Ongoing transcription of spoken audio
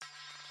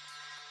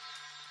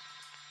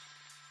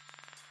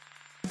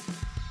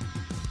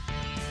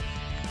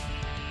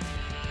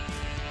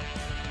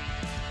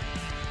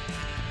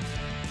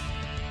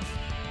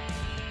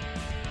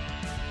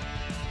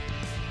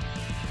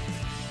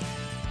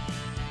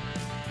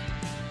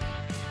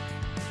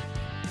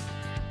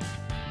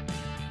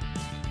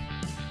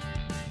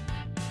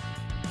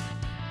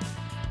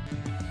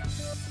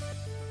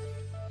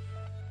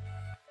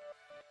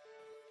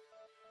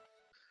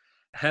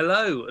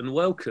Hello and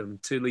welcome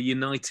to the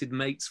United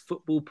Mates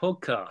Football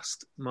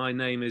Podcast. My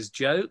name is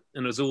Joe,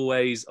 and as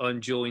always,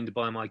 I'm joined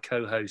by my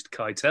co-host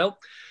Keitel,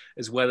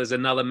 as well as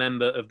another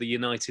member of the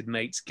United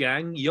Mates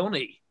gang,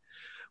 Yoni.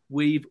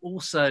 We're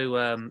also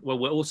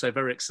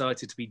very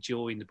excited to be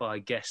joined by a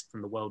guest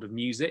from the world of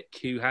music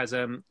who has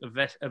a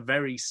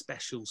very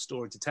special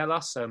story to tell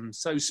us.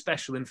 So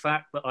special, in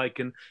fact, that I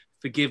can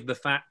forgive the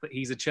fact that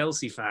he's a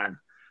Chelsea fan.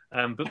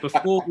 But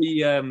before we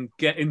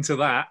get into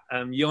that,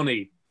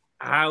 Yoni,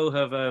 how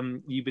have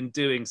you been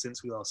doing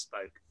since we last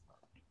spoke?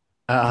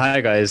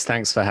 Hi guys,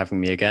 thanks for having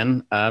me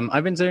again.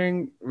 I've been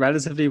doing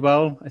relatively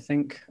well, I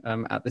think,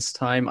 at this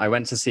time. I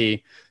went to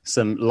see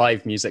some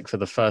live music for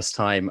the first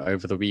time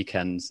over the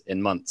weekend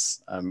in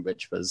months,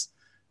 which was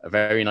a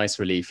very nice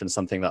relief and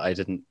something that I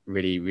didn't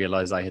really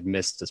realize I had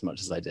missed as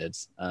much as I did.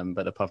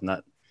 But apart from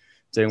that,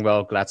 doing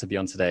well, glad to be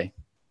on today.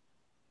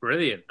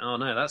 Brilliant. Oh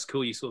no, that's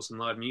cool. You saw some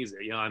live music.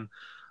 Yeah,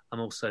 I'm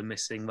also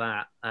missing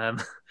that.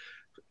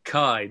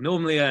 Kai,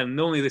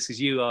 normally this is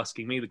you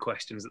asking me the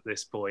questions at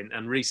this point,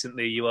 and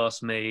recently you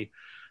asked me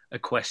a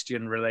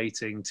question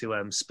relating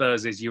to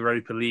Spurs'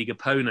 Europa League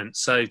opponent.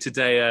 So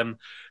today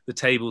the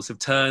tables have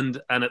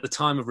turned, and at the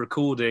time of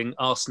recording,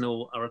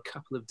 Arsenal are a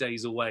couple of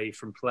days away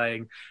from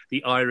playing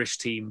the Irish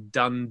team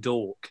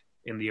Dundalk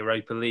in the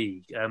Europa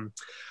League.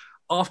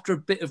 After a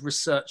bit of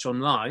research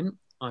online,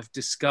 I've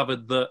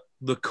discovered that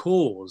The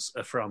Cause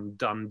are from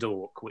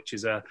Dundalk, which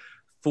is a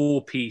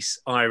four-piece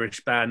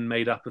Irish band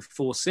made up of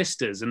four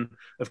sisters. And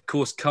of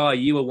course, Kai,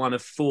 you are one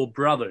of four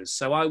brothers.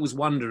 So I was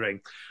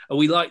wondering, are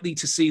we likely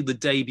to see the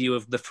debut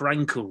of the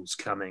Frankels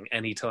coming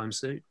anytime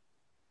soon?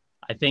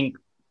 I think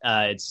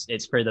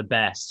it's for the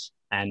best,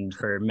 and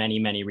for many,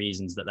 many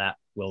reasons that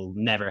will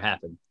never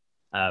happen.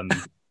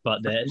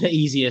 But the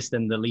easiest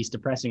and the least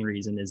depressing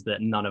reason is that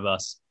none of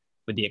us,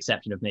 with the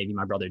exception of maybe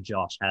my brother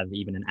Josh, have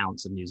even an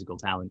ounce of musical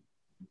talent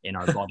in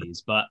our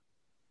bodies. But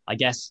I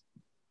guess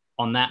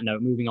on that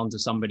note, moving on to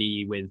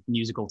somebody with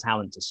musical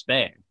talent to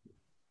spare,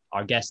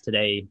 our guest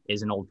today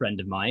is an old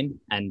friend of mine.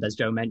 And as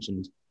Joe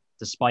mentioned,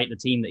 despite the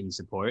team that he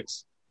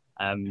supports,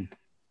 we've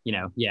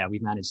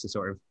managed to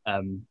sort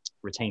of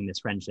retain this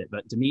friendship.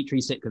 But Dmitry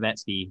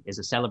Sitkovetsky is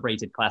a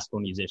celebrated classical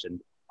musician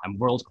and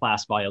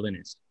world-class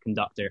violinist,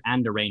 conductor,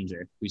 and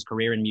arranger whose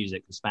career in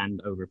music has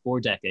spanned over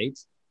 4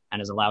 decades and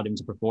has allowed him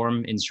to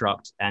perform,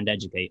 instruct, and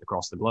educate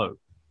across the globe.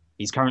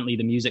 He's currently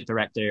the music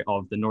director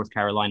of the North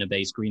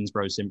Carolina-based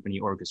Greensboro Symphony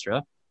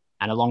Orchestra,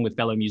 and along with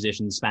fellow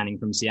musicians spanning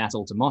from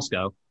Seattle to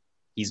Moscow,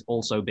 he's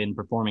also been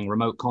performing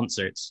remote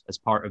concerts as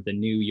part of the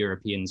New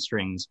European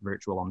Strings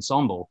Virtual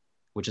Ensemble,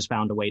 which has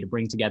found a way to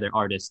bring together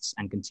artists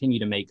and continue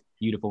to make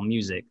beautiful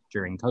music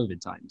during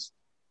COVID times.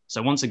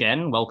 So once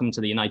again, welcome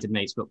to the United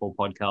Mates Football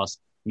Podcast,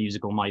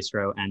 musical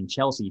maestro and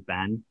Chelsea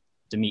fan,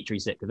 Dmitry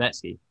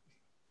Sitkovetsky.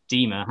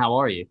 Dima, how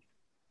are you?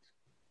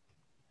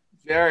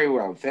 Very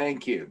well,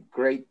 thank you.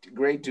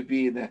 Great to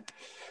be in the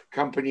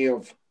company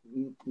of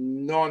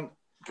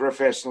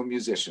non-professional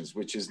musicians,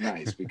 which is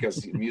nice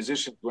because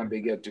musicians, when they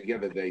get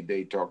together,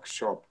 they talk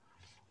shop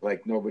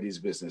like nobody's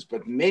business.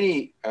 But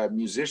many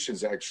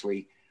musicians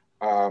actually,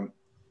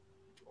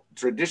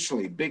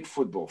 traditionally big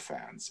football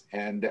fans,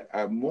 and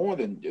more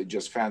than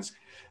just fans.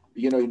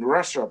 You know, in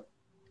Russia,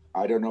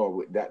 I don't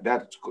know,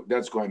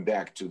 that's going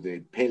back to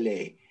the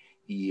Pele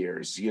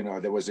years. You know,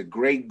 there was a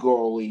great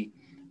goalie,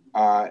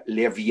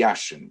 Lev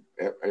Yashin,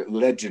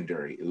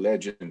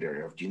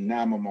 legendary of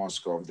Dynamo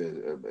Moscow, of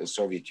the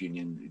Soviet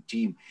Union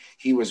team.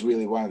 He was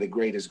really one of the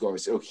greatest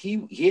goalies. So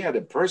he had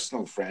a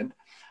personal friend,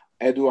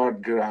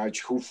 Eduard Grach,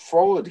 who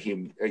followed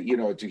him.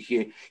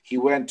 He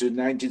went to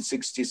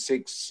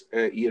 1966,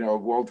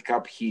 World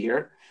Cup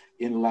here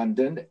in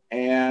London,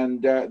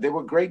 and they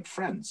were great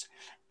friends.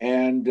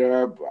 And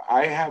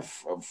I have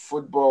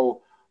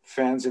football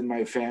fans in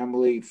my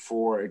family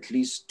for at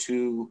least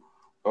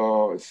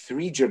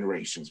 3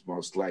 generations,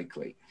 most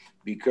likely,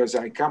 because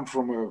I come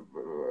from a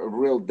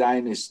real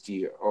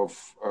dynasty of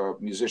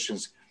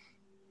musicians.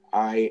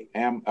 I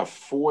am a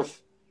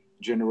 4th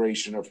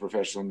generation of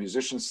professional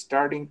musicians,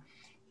 starting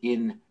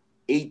in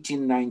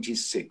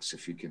 1896,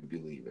 if you can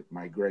believe it.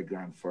 My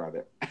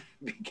great-grandfather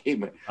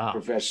became a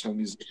professional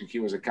musician. He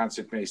was a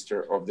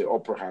concertmaster of the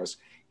Opera House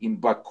in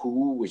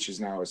Baku, which is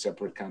now a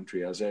separate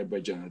country.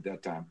 Azerbaijan at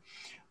that time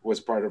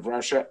was part of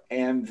Russia.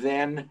 And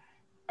then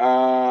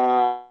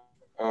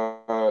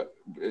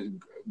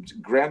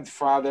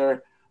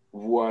grandfather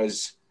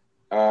was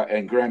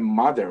and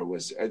grandmother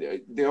was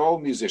they're all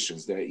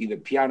musicians. They're either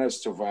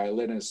pianists or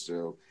violinists.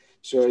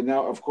 So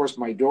now, of course,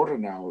 my daughter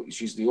now,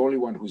 she's the only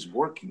one who's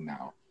working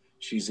now.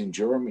 She's in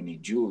Germany.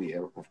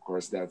 Julia, of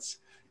course, that's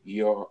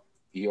your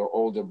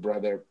older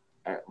brother,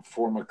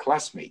 former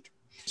classmate.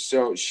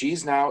 So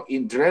she's now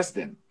in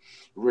Dresden,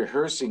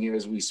 rehearsing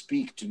as we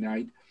speak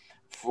tonight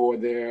for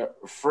their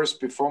first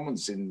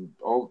performance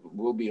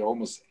will be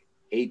almost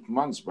 8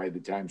 months by the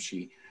time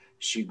she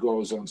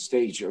goes on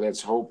stage.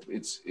 Let's hope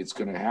it's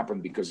going to happen,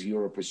 because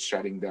Europe is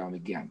shutting down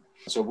again.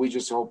 So we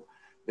just hope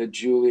that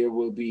Julia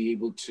will be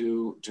able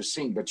to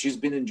sing. But she's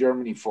been in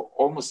Germany for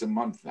almost a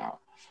month now.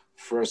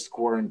 First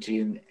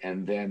quarantine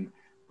and then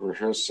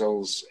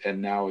rehearsals,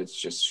 and now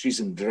she's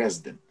in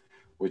Dresden,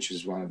 which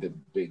is one of the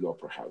big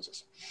opera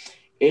houses.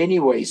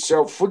 Anyway,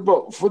 so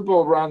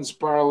football runs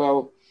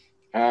parallel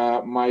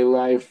my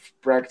life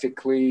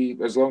practically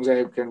as long as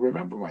I can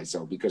remember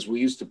myself, because we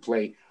used to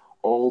play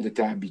all the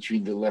time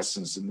between the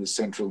lessons in the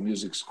Central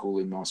Music School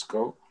in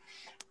Moscow.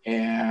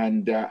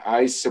 And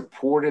I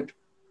supported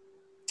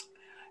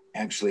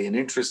actually an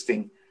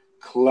interesting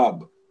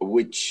club,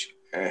 which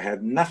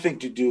had nothing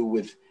to do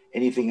with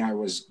anything I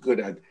was good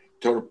at,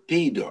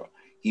 Torpedo.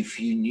 If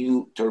you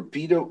knew,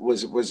 Torpedo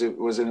was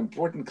an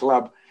important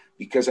club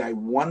because I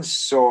once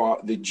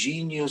saw the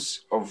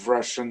genius of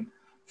Russian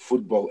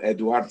football,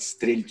 Eduard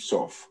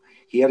Streltsov.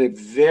 He had a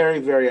very,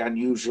 very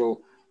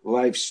unusual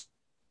life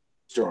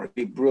story,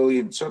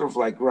 brilliant, sort of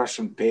like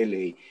Russian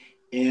Pele.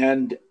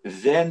 And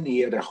then he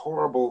had a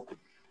horrible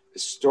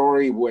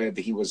story where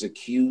he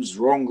was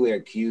wrongly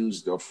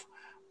accused of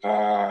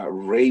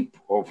rape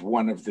of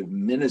one of the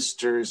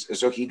ministers.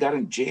 So he got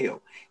in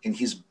jail. In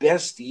his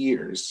best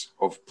years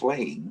of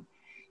playing,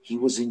 he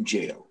was in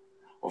jail.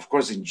 Of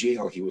course, in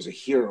jail, he was a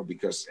hero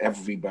because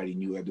everybody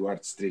knew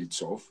Eduard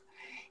Streltsov.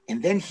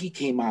 And then he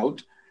came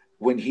out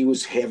when he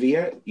was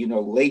heavier,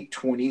 late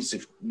 20s,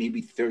 if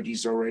maybe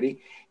 30s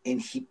already,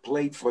 and he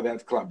played for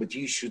that club. But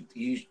you should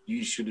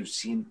have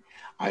seen.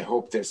 I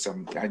hope there's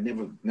some. I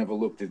never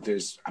looked at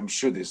this. I'm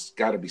sure there's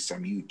got to be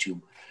some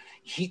YouTube.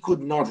 He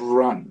could not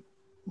run,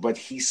 but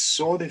he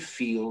saw the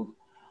field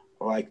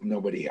like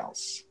nobody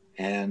else.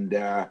 And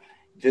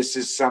this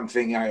is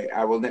something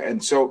I will.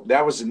 And so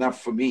that was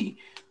enough for me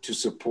to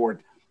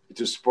support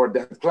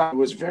that club. It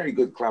was a very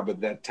good club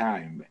at that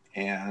time,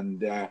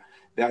 and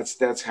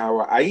that's how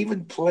I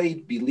even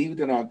played. Believe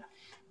it or not,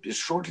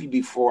 shortly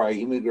before I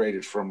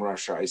immigrated from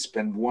Russia, I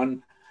spent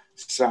one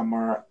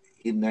summer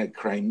in the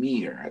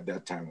Crimea. At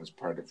that time, was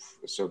part of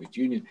the Soviet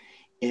Union,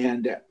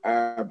 and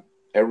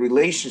a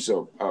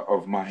relationship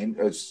of mine.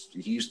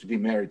 He used to be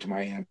married to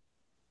my aunt.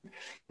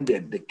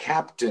 The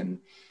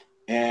captain,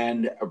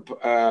 and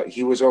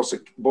he was also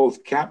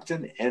both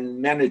captain and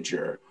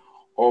manager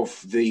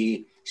of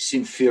the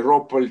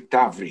Simferopol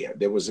Tavria.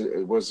 There was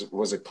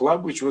a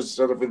club which was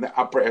sort of in the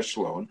upper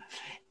echelon,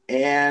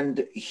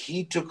 and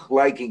he took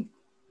liking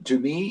to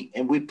me,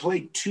 and we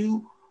played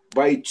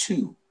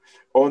 2-by-2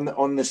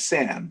 on the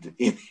sand,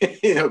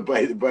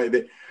 by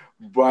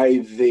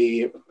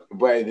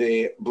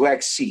the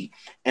Black Sea.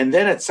 And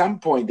then at some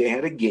point they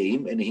had a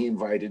game, and he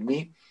invited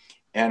me,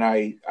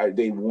 and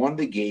they won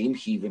the game.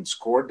 He even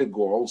scored the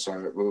goal,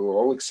 so we were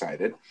all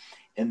excited.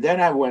 And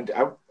then I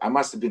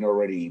must have been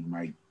already in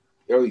my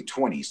early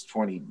 20s,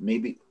 20,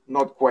 maybe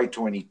not quite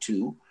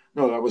 22.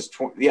 No, I was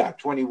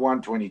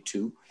 21,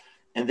 22.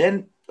 And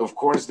then, of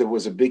course, there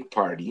was a big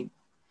party,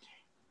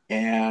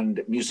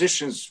 and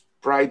musicians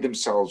pride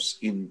themselves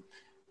in,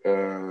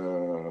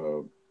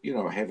 having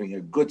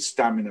a good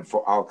stamina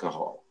for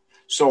alcohol.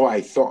 So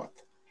I thought,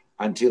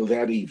 until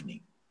that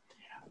evening,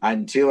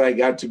 until I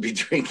got to be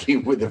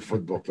drinking with the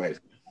football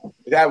players.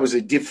 That was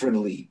a different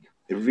league,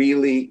 a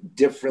really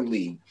different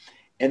league.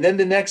 And then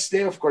the next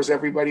day, of course,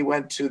 everybody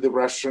went to the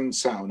Russian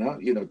sauna,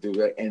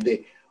 and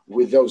they,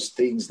 with those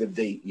things that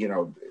they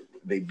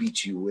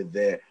beat you with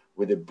the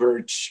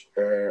birch,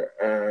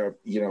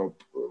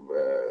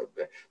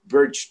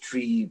 birch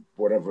tree,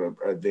 whatever,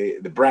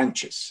 the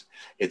branches.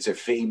 It's a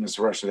famous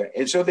Russian.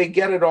 And so they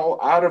get it all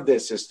out of their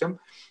system.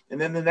 And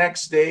then the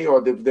next day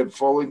or the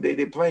following day,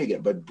 they play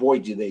again. But boy,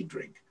 do they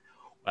drink.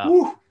 Wow.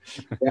 Woo,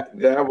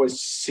 that was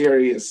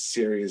serious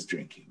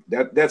drinking.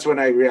 That's when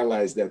I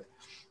realized that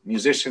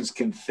musicians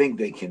can think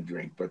they can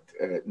drink, but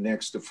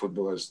next to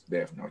footballers, they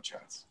have no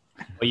chance.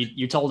 Well,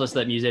 you told us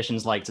that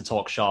musicians like to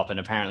talk shop, and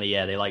apparently,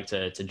 they like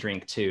to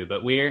drink too.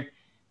 But we're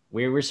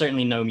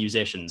certainly no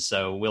musicians,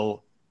 so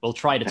we'll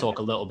try to talk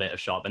a little bit of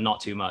shop, and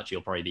not too much.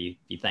 You'll probably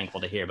be thankful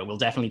to hear, but we'll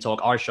definitely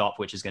talk our shop,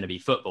 which is going to be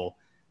football,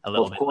 a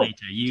little bit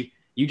later.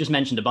 You just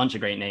mentioned a bunch of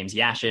great names.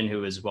 Yashin,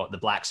 who was the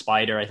Black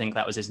Spider, I think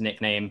that was his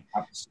nickname.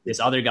 Absolutely. This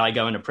other guy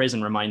going to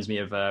prison reminds me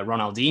of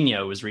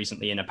Ronaldinho, was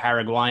recently in a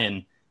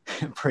Paraguayan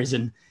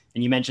prison.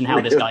 And you mentioned how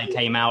this guy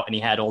came out and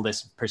he had all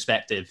this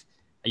perspective.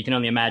 You can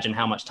only imagine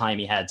how much time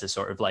he had to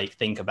sort of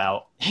think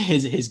about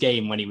his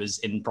game when he was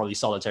in probably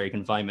solitary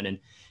confinement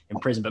in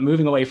prison. But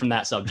moving away from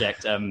that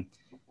subject, and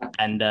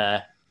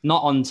not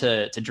on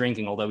to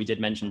drinking, although we did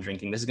mention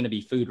drinking, this is going to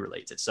be food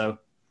related. So,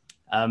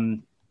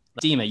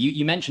 Dima,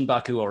 you mentioned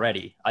Baku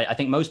already. I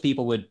think most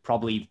people would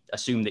probably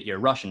assume that you're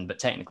Russian, but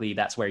technically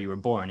that's where you were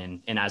born,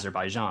 in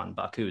Azerbaijan,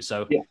 Baku.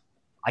 So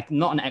I'm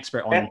not an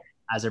expert on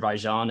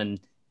Azerbaijan, and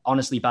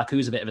honestly, Baku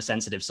is a bit of a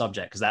sensitive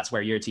subject because that's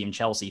where your team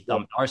Chelsea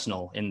thumped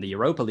Arsenal in the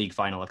Europa League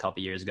final a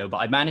couple of years ago. But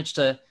I managed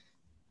to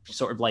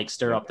sort of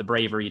stir up the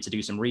bravery to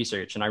do some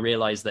research, and I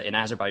realized that in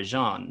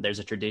Azerbaijan there's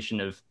a tradition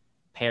of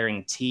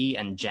pairing tea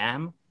and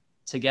jam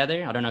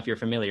together. I don't know if you're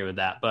familiar with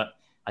that, but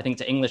I think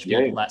to English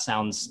people that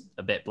sounds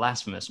a bit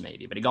blasphemous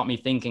maybe, but it got me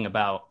thinking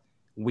about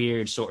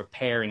weird sort of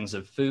pairings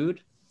of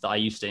food that I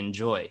used to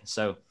enjoy.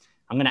 So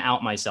I'm going to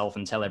out myself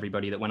and tell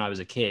everybody that when I was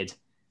a kid,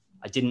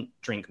 I didn't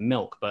drink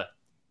milk, but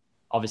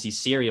obviously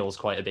cereal is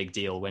quite a big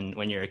deal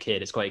when you're a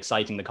kid. It's quite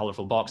exciting, the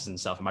colorful boxes and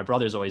stuff. And my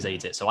brothers always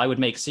ate it. So I would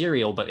make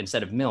cereal, but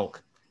instead of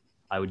milk,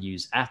 I would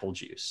use apple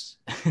juice,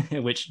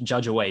 which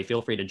judge away.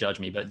 Feel free to judge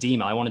me. But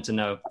Dima, I wanted to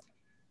know,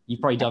 you've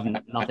probably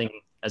done nothing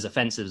as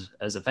offensive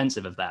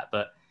of that,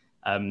 but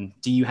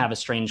do you have a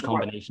strange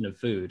combination of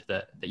food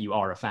that you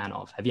are a fan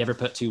of? Have you ever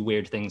put two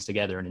weird things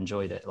together and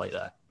enjoyed it like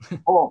that?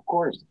 Oh, of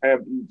course.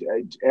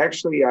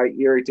 Actually, I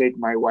irritate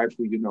my wife,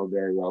 who you know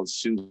very well,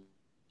 Sue.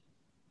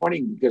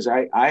 Funny, because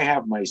I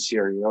have my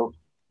cereal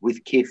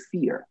with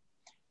kefir,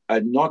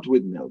 not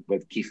with milk,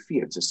 but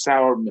kefir. It's a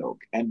sour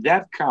milk, and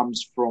that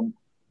comes from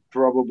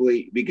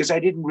probably because I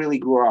didn't really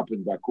grow up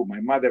in Baku. My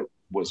mother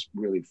was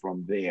really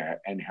from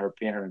there, and her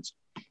parents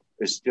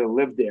still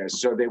lived there,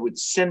 so they would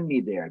send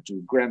me there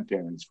to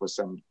grandparents for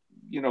some,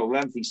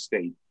 lengthy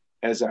stay.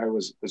 As I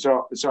was,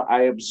 so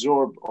I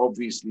absorbed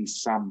obviously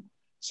some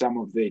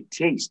of their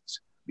tastes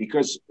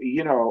because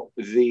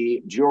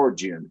the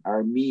Georgian,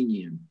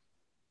 Armenian,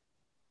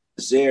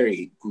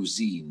 Azeri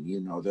cuisine,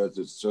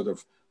 the sort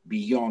of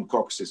beyond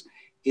Caucasus,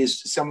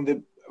 is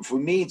for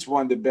me, it's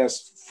one of the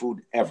best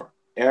food ever.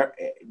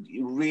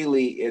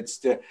 Really,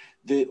 it's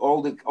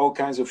all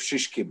kinds of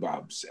shish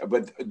kebabs.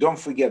 But don't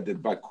forget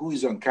that Baku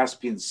is on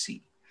Caspian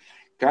Sea.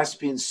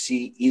 Caspian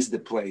Sea is the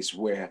place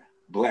where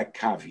black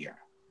caviar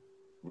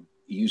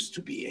used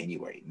to be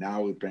anyway.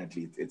 Now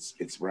apparently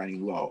it's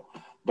running low.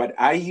 But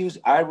I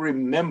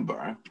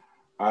remember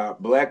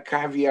black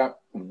caviar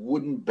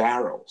wooden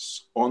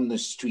barrels on the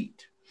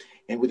street,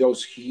 and with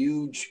those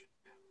huge,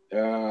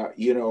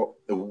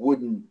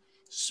 wooden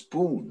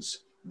spoons,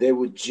 they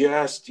would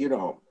just,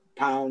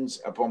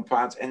 pounds upon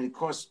pounds, and it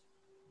cost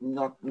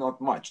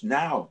not much.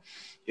 Now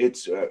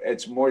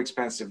it's more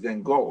expensive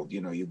than gold.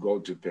 You go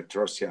to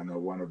Petrosian or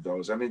one of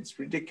those. I mean, it's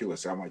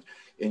ridiculous how much,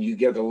 and you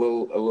get a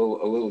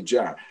little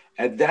jar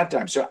at that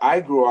time. So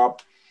I grew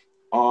up,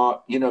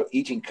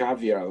 eating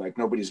caviar like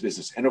nobody's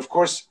business, and of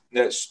course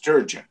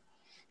sturgeon.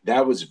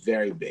 That was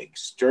very big.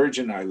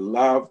 Sturgeon I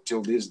love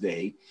till this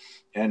day,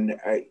 and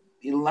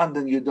in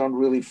London you don't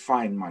really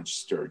find much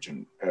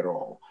sturgeon at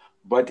all.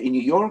 But in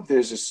New York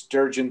there's a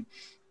sturgeon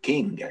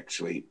king,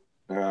 actually,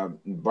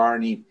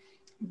 Barney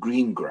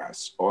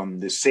Greengrass, on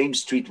the same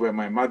street where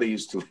my mother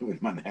used to live in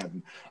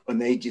Manhattan, on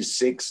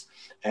 86th,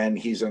 and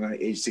he's on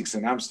 86th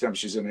in Amsterdam,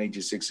 she's on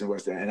 86th in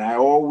West End, and I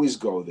always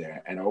go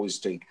there and always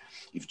take,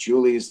 if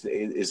Julie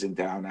is in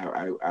town,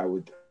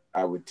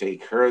 I would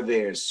take her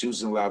there.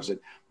 Susan loves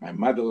it, my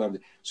mother loved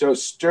it. So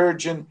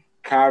sturgeon,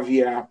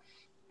 caviar,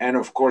 and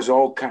of course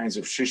all kinds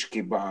of shish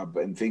kebab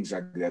and things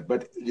like that.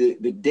 But the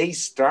day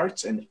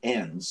starts and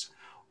ends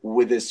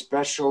with a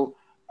special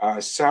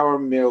sour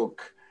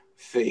milk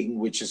thing,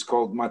 which is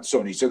called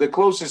matsoni. So the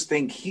closest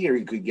thing here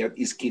you could get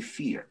is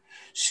kefir.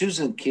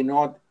 Susan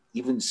cannot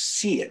even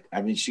see it.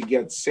 I mean, she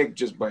gets sick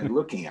just by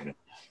looking at it.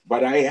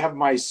 But I have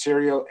my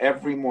cereal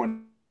every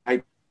morning.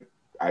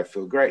 I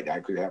feel great. I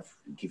could have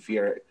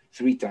kefir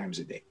 3 times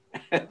a day.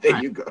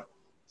 There you go.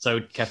 So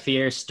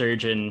kefir,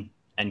 sturgeon,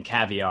 and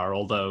caviar,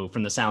 although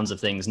from the sounds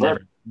of things,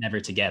 never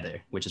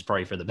together, which is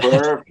probably for the best.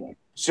 Perfect.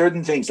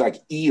 Certain things like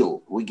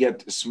eel, we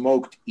get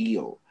smoked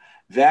eel.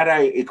 That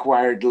I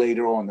acquired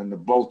later on in the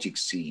Baltic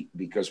Sea,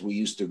 because we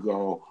used to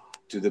go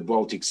to the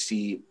Baltic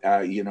Sea,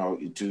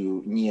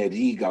 to near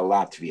Riga,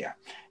 Latvia,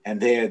 and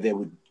there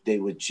they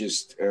would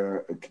just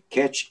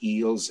catch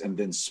eels and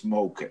then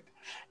smoke it,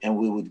 and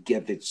we would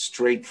get it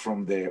straight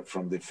from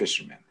the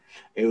fishermen.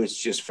 It was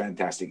just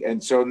fantastic,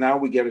 and so now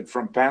we get it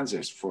from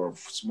Panzers for a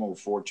small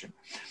fortune.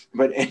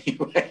 But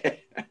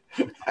anyway,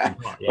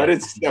 but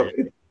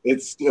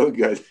it's still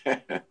good.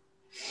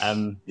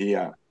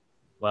 Yeah.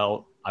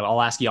 Well,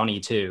 I'll ask Yanni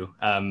too.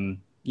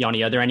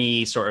 Yanni, are there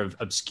any sort of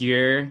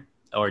obscure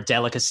or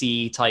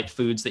delicacy type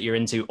foods that you're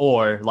into?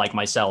 Or like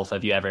myself,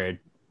 have you ever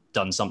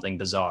done something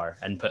bizarre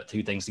and put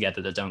two things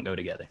together that don't go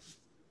together?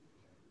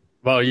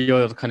 Well,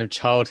 your kind of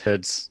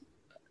childhood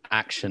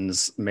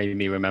actions made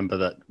me remember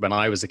that when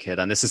I was a kid,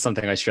 and this is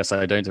something I stress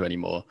I don't do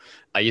anymore,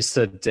 I used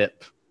to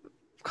dip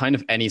kind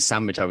of any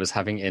sandwich I was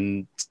having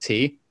in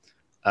tea.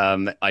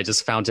 I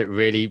just found it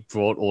really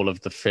brought all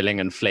of the filling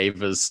and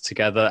flavors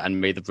together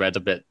and made the bread a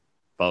bit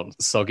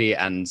soggy,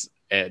 and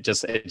it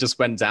just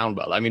went down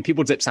well. I mean,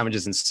 people dip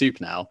sandwiches in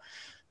soup now,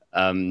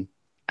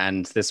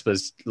 and this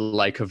was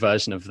like a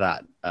version of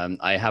that.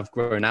 I have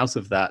grown out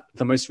of that.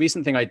 The most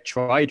recent thing I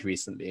tried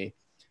recently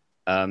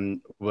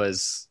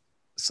was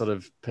sort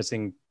of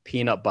putting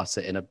peanut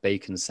butter in a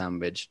bacon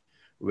sandwich,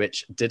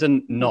 which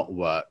didn't not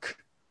work.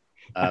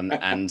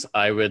 And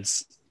I would,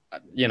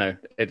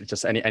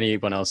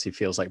 anyone else who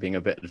feels like being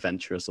a bit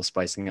adventurous or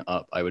spicing it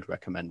up, I would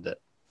recommend it.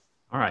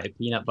 All right,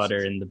 peanut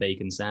butter in the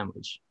bacon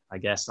sandwich. I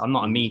guess I'm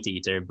not a meat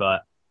eater,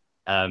 but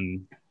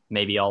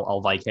maybe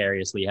I'll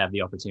vicariously have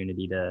the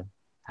opportunity to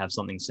have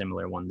something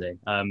similar one day.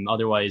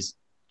 Otherwise,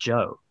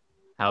 Joe,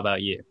 how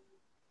about you?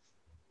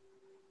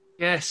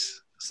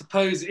 Yes, I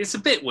suppose it's a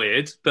bit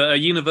weird, but at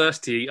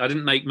university, I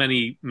didn't make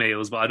many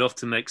meals, but I'd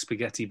often make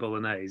spaghetti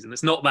bolognese, and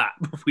it's not that,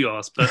 if we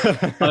ask.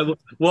 But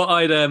what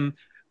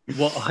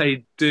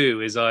I'd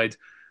do is I'd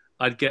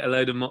I'd get a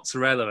load of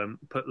mozzarella and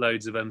put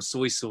loads of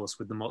soy sauce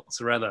with the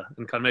mozzarella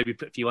and kind of maybe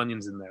put a few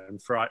onions in there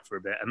and fry it for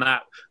a bit. And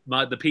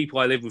the people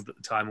I lived with at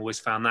the time always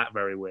found that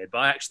very weird, but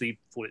I actually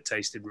thought it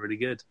tasted really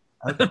good.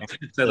 Okay.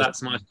 So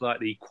that's my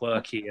slightly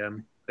quirky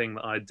thing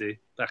that I'd do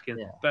back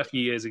a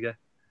few years ago.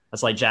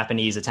 That's like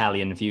Japanese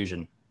Italian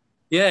fusion.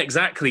 Yeah,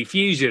 exactly.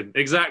 Fusion.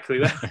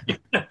 Exactly.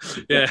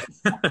 Yeah.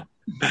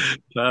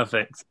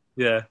 Perfect.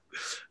 Yeah.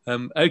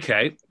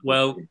 Okay.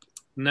 Well,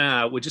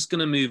 now we're just going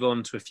to move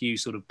on to a few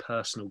sort of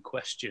personal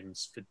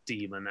questions for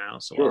Dima now.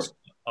 So sure.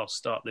 I'll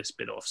start this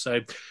bit off. So,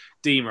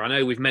 Dima, I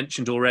know we've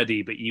mentioned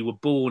already, but you were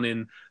born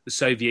in the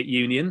Soviet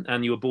Union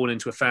and you were born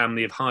into a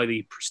family of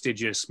highly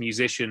prestigious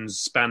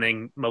musicians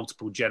spanning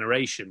multiple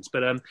generations.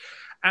 But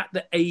at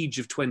the age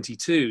of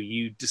 22,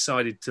 you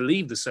decided to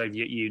leave the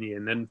Soviet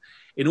Union. And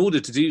in order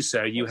to do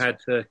so, you had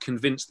to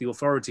convince the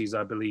authorities,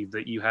 I believe,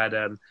 that you had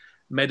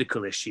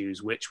medical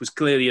issues, which was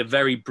clearly a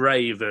very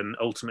brave and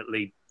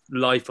ultimately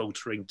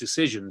life-altering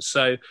decision.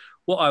 So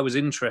what I was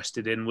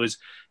interested in was,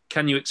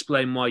 can you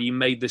explain why you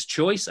made this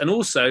choice? And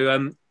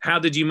also, how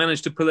did you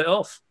manage to pull it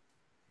off?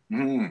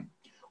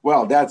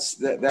 Well, that's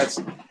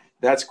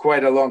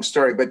quite a long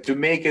story, but to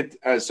make it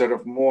sort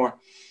of more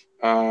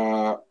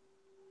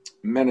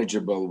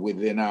manageable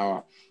within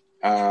our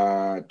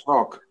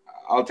talk,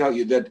 I'll tell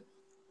you that,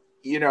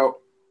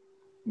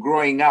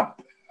 growing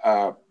up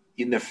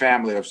in the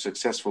family of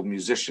successful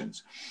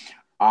musicians,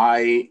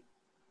 I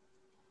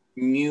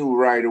knew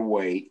right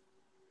away,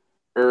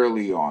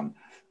 early on,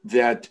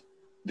 that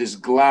this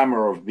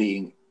glamour of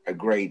being a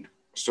great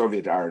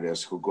Soviet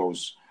artist who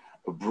goes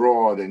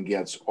abroad and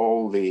gets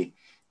all the,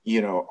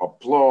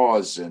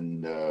 applause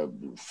and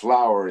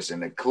flowers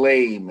and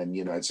acclaim, and,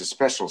 it's a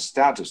special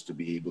status to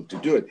be able to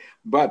do it.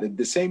 But at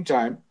the same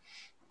time,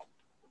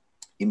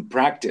 in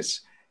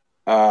practice,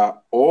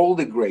 all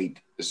the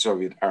great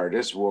Soviet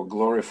artists were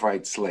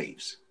glorified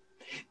slaves,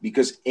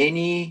 because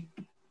any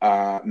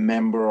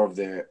member of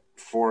the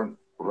foreign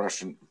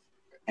Russian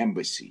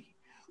embassy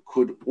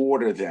could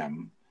order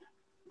them,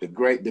 the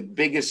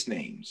biggest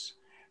names.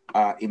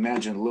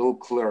 Imagine a little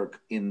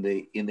clerk in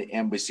the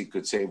embassy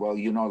could say, well,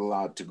 you're not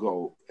allowed to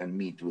go and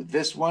meet with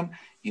this one.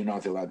 You're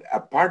not allowed,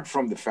 apart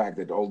from the fact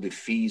that all the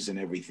fees and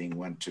everything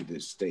went to the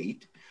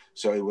state.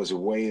 So it was a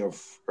way of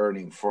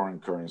earning foreign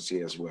currency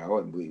as well.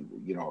 And we,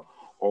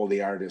 all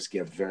the artists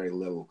get very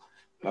little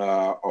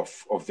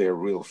of their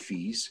real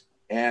fees.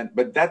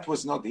 But that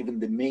was not even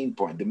the main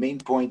point. The main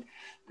point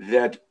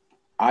that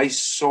I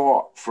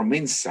saw from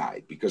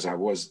inside, because I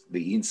was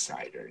the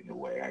insider in a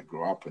way. I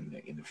grew up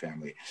in the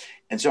family.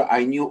 And so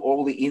I knew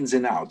all the ins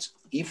and outs.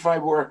 If I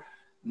were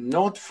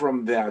not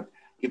from that,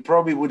 it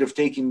probably would have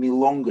taken me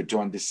longer to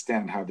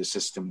understand how the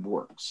system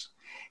works.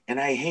 And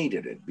I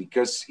hated it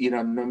because,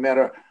 no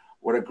matter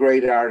what a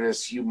great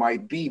artist you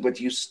might be, but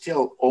you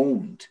still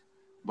owned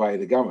by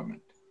the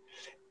government.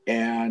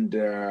 And,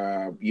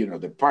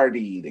 the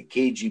party, the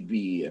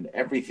KGB and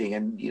everything.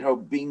 And,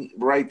 being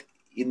right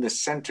in the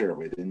center of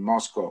it in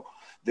Moscow,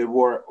 there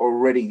were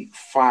already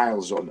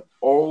files on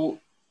all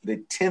the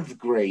 10th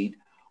grade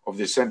of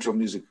the Central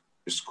Music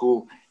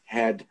School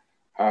had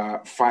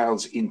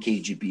files in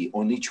KGB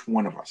on each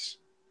one of us.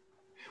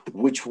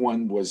 Which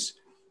one was,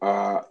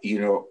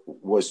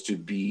 was to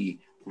be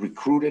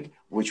recruited,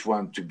 which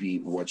one to be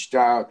watched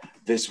out.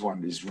 This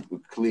one is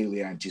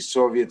clearly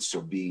anti-Soviet,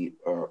 so be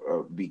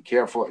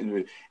careful.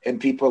 And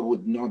people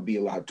would not be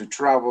allowed to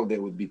travel. They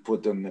would be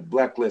put on the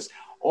blacklist,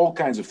 all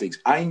kinds of things.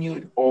 I knew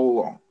it all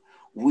along.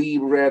 We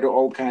read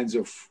all kinds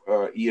of,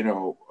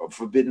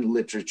 forbidden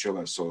literature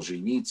like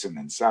Solzhenitsyn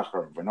and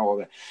Sakharov and all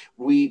that.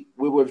 We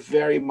were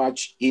very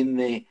much in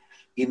the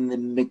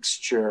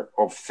mixture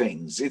of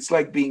things. It's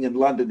like being in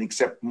London,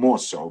 except more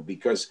so,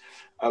 because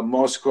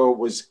Moscow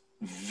was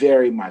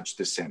very much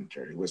the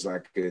center. It was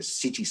like a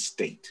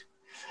city-state.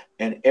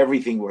 And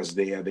everything was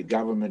there. The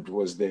government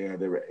was there.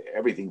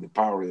 Everything, the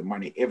power, the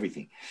money,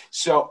 everything.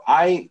 So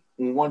I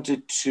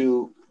wanted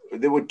to,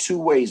 there were two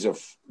ways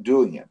of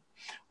doing it.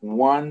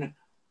 One,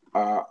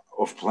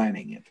 of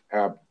planning it.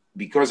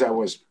 Because I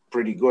was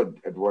pretty good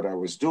at what I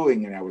was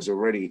doing and I was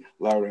already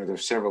laureate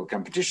of several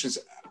competitions,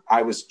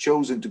 I was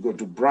chosen to go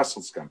to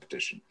Brussels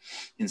competition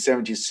in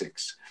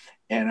 76.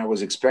 And I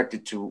was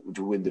expected to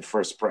win the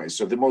first prize.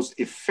 So the most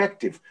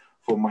effective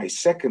for my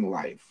second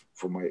life,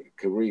 for my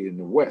career in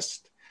the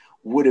West,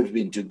 would have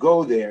been to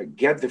go there,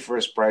 get the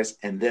first prize,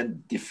 and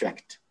then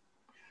defect.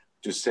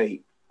 To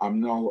say, I'm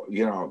no,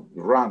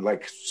 run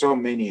like so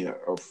many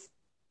of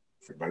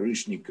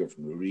Baryshnikov,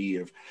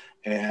 Nureyev,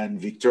 and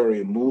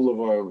Victoria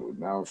Mulova,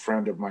 now a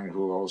friend of mine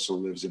who also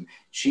lives in,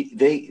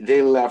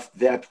 they left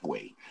that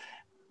way.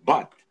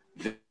 But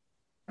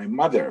my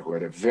mother, who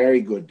had a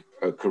very good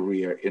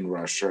career in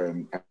Russia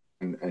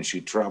and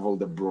she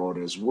traveled abroad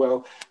as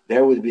well,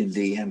 that would have been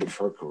the end of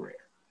her career.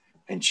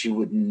 And she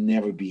would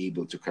never be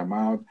able to come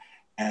out.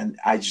 And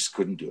I just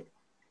couldn't do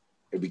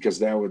it because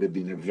that would have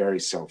been a very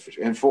selfish.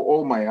 And for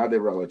all my other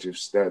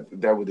relatives, that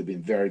would have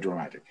been very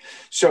dramatic.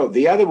 So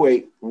the other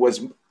way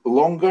was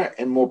longer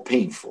and more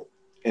painful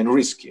and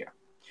riskier.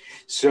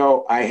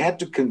 So I had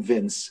to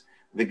convince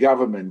the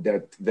government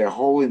that the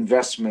whole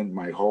investment,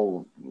 my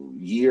whole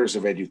years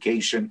of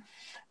education,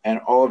 and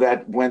all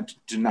that went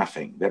to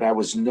nothing, that I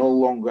was no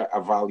longer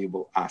a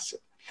valuable asset.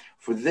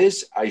 For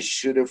this, I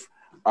should have,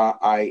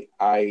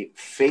 I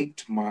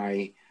faked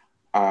my,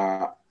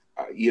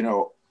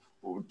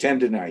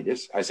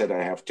 tendinitis. I said,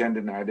 I have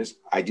tendinitis.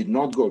 I did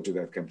not go to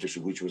that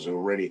competition, which was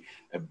already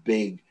a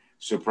big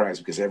surprise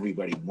because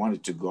everybody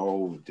wanted to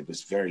go. It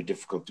was very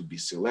difficult to be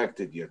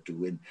selected. You had to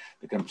win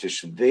the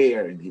competition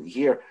there and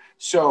here.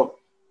 So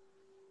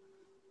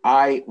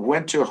I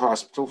went to a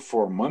hospital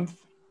for a month.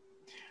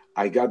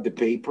 I got the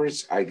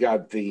papers. I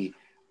got the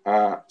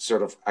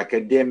sort of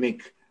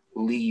academic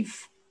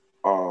leave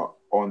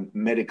on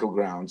medical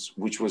grounds,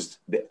 which was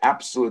the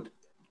absolute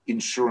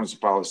insurance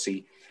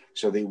policy.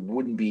 So they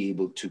wouldn't be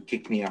able to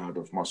kick me out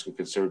of Moscow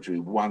Conservatory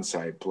once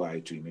I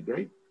applied to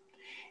immigrate.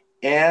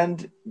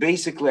 And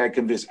basically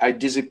I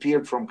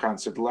disappeared from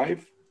concert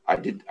life.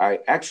 I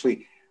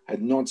actually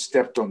had not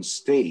stepped on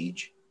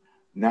stage.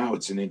 Now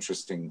it's an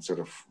interesting sort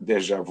of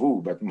deja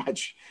vu, but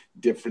much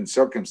different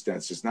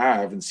circumstances. Now I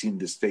haven't seen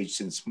the stage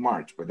since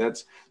March, but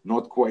that's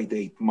not quite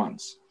 8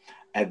 months.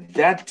 At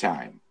that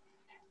time,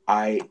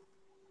 I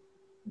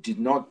did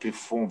not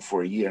perform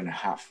for a year and a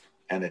half.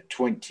 And at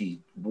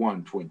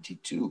 21,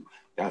 22,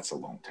 that's a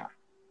long time.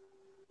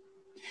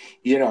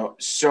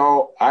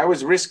 So I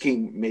was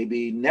risking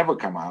maybe never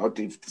come out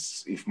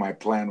if my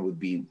plan would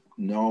be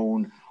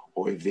known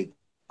or if they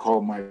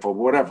call for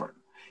whatever,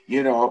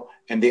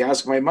 and they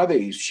asked my mother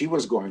if she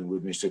was going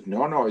with me. She said,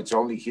 no, it's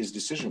only his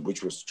decision,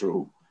 which was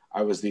true.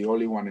 I was the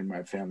only one in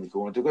my family who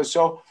wanted to go.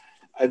 So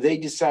they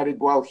decided,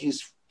 well,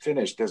 he's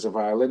finished as a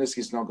violinist.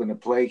 He's not going to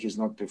play. He's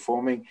not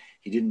performing.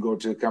 He didn't go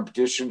to the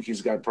competition.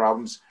 He's got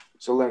problems.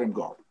 So let him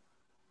go.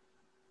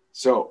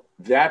 So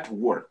that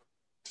worked.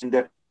 And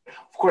that,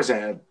 of course, I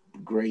had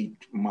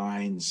great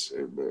minds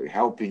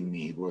helping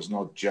me. It was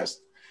not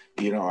just,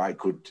 I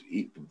could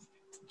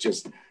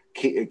just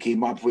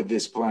came up with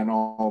this plan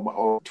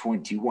all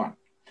 21.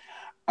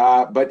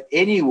 But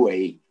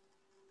anyway,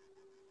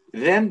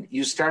 then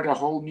you start a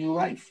whole new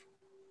life.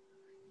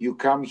 You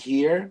come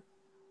here,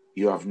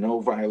 you have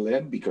no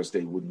violin because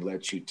they wouldn't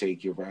let you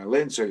take your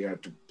violin. So you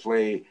had to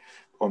play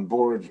on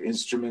borrowed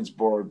instruments,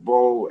 borrowed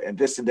bow, and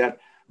this and that.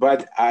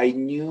 But I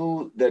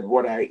knew that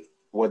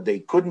what they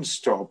couldn't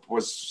stop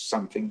was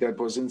something that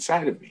was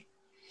inside of me.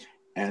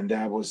 And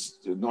that was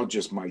not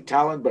just my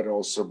talent, but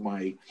also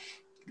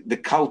the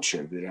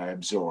culture that I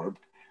absorbed.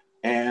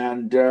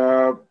 And,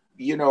 a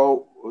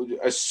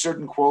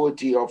certain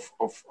quality of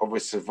a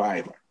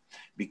survivor.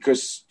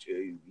 Because,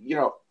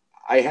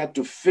 I had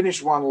to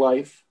finish one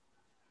life.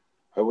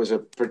 It was a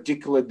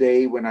particular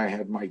day when I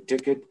had my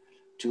ticket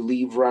to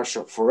leave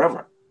Russia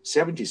forever.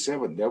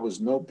 77, there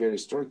was no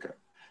perestroika.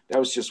 That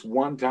was just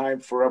one time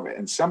forever.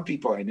 And some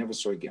people I never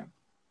saw again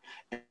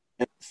and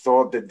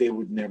thought that they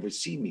would never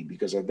see me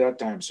because at that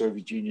time,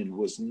 Soviet Union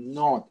was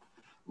not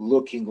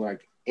looking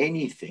like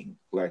anything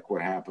like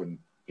what happened,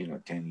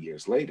 10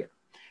 years later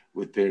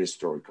with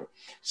perestroika.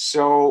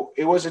 So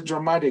it was a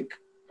dramatic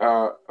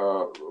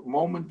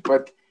moment,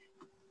 but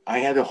I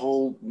had a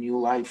whole new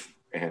life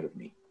ahead of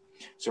me.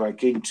 So I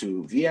came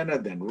to Vienna,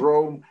 then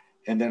Rome,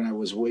 and then I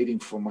was waiting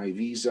for my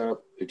visa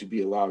to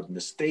be allowed in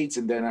the States.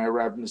 And then I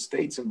arrived in the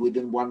States, and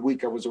within 1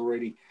 week, I was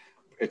already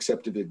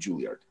accepted at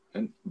Juilliard.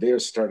 And there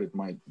started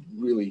my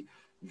really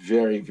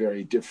very,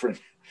 very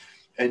different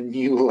and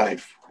new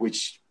life,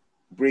 which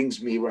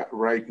brings me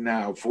right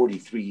now,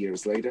 43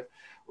 years later,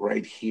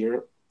 right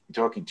here,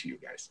 talking to you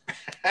guys.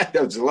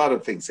 There's a lot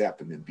of things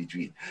happened in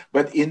between.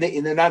 But in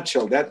a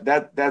nutshell,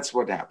 that's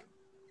what happened.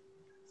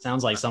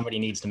 Sounds like somebody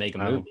needs to make a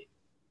movie.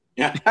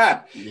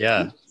 Yeah.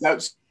 Yeah.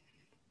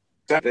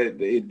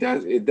 It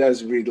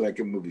does read like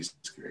a movie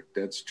script.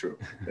 That's true.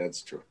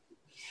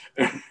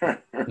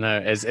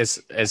 No,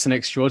 it's an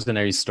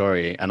extraordinary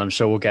story, and I'm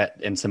sure we'll get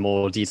into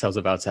more details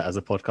about it as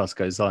the podcast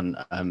goes on.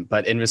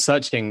 But in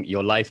researching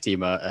your life,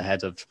 Dima,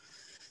 ahead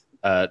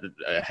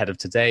of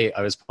today,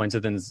 I was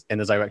pointed in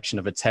the direction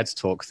of a TED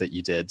talk that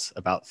you did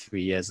about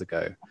 3 years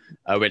ago,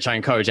 which I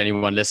encourage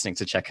anyone listening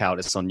to check out.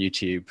 It's on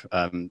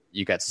YouTube.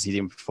 You get to see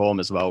them perform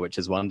as well, which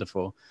is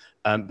wonderful.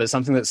 But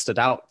something that stood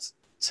out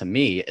to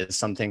me is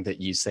something that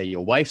you say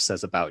your wife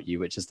says about you,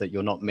 which is that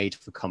you're not made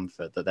for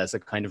comfort, that there's a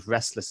kind of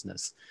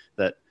restlessness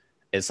that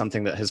is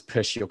something that has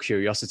pushed your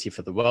curiosity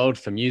for the world,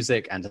 for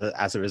music, and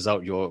as a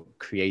result, your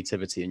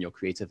creativity and your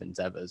creative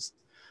endeavors.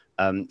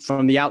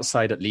 From the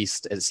outside, at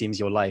least, it seems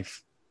your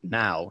life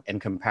now, in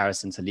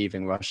comparison to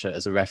leaving Russia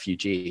as a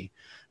refugee,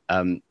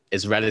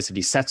 is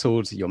relatively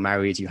settled. You're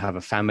married, you have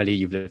a family,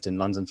 you've lived in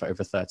London for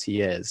over 30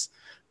 years.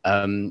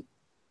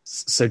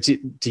 So do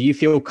you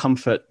feel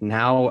comfort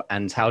now,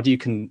 and how do you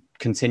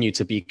continue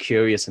to be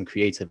curious and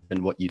creative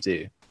in what you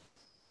do?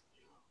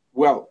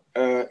 Well,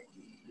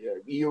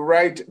 you're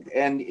right,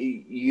 and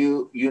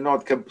you're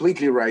not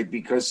completely right,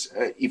 because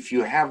if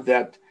you have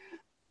that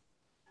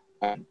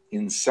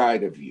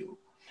inside of you,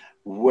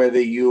 whether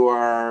you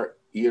are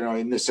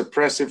in the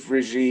suppressive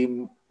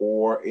regime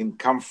or in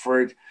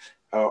comfort,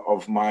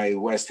 of my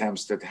West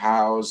Hampstead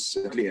house,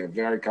 really a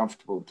very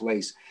comfortable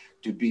place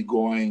to be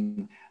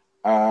going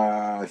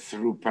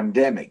through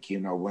pandemic,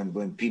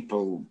 when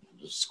people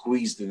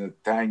squeezed in a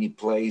tiny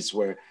place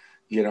where,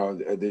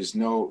 there's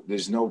no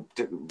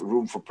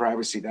room for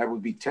privacy. That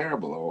would be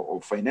terrible,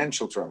 or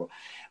financial trouble.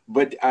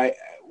 But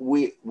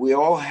we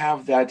all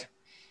have that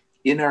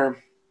inner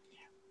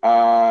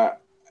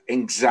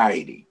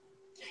anxiety,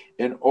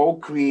 and all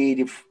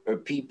creative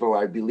people,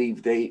 I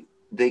believe,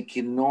 they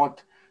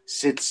cannot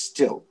sit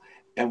still,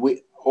 and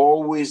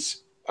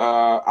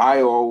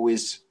I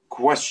always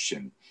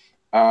question,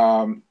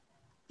 have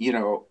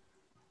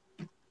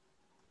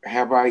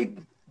I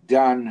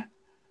done?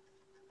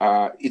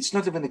 It's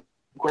not even a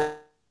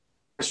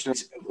question.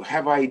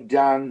 Have I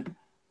done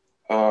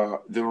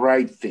the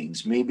right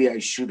things? Maybe I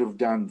should have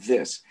done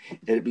this,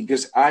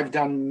 because I've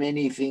done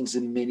many things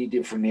in many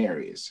different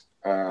areas.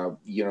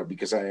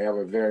 Because I have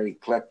a very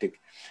eclectic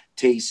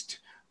taste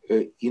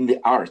in the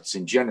arts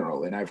in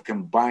general, and I've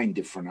combined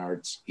different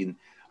arts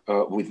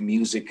with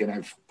music, and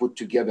I've put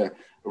together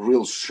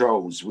real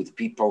shows with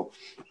people.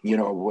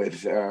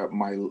 With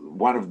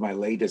one of my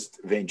latest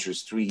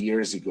ventures 3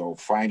 years ago,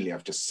 finally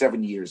after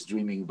 7 years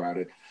dreaming about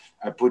it,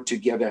 I put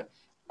together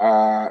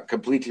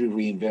completely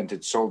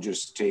reinvented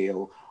Soldier's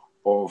Tale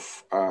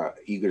of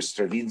Igor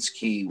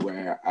Stravinsky,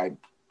 where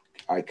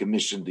I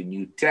commissioned the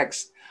new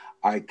text.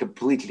 I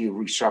completely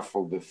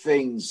reshuffled the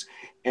things,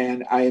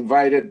 and I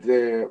invited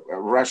the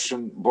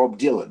Russian Bob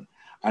Dylan,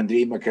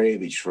 Andrei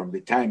Makarevich from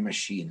the Time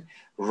Machine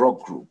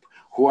rock group,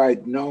 who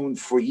I'd known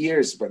for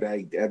years, but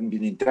I hadn't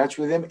been in touch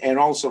with him, and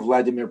also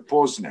Vladimir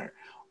Posner.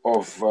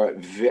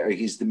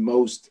 He's the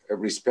most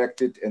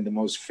respected and the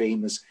most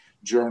famous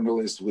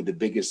journalist with the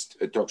biggest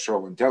talk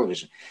show on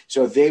television.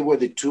 So they were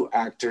the two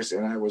actors,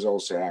 and I was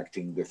also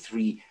acting the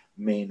three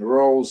main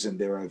roles, and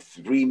there are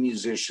 3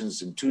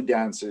 musicians and 2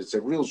 dancers. It's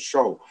a real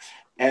show,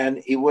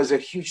 and it was a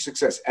huge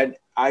success. And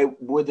I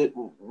would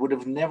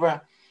have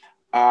never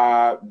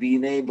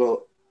been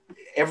able.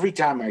 Every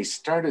time I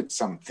started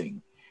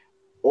something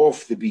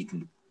off the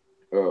beaten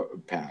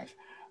path,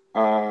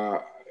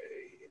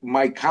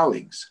 my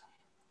colleagues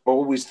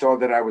always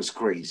thought that I was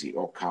crazy.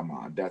 Oh, come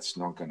on, that's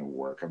not going to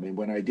work. I mean,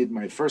 when I did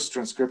my first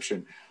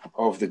transcription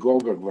of the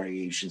Goldberg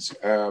Variations,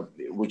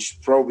 which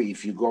probably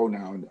if you go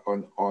now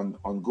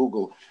on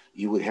Google,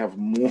 you would have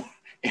more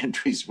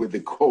entries with the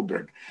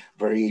Goldberg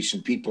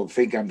Variation. People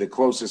think I'm the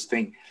closest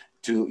thing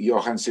to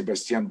Johann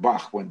Sebastian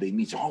Bach when they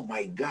meet. Oh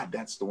my God,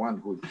 that's the one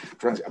who.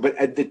 But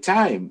at the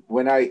time,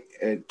 when I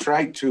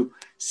tried to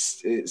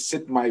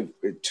sit my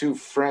 2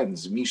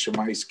 friends, Misha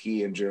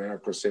Maisky and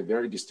Gerard Crosset,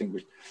 very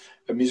distinguished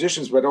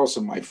musicians, but also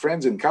my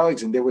friends and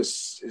colleagues, and they were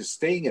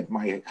staying at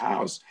my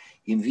house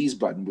in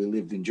Wiesbaden. We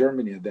lived in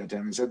Germany at that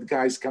time. I said,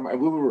 guys, come on.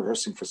 We were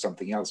rehearsing for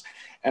something else.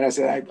 And I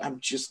said, I'm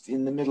just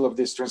in the middle of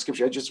this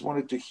transcription. I just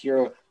wanted to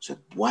hear. I said,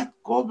 what?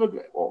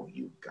 Goldberg? Oh,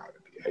 you got to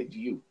be.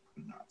 You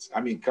nuts.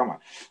 I mean, come on.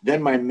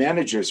 Then my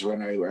managers,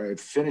 when I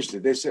finished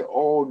it, they said,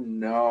 oh,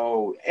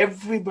 no.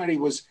 Everybody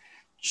was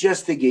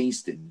just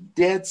against it,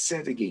 dead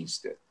set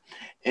against it.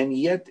 And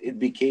yet it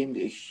became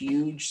a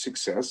huge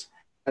success.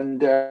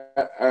 And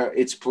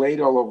it's played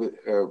all over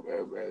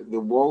the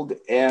world.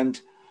 And,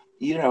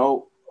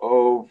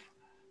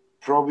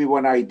 probably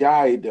when I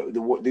die,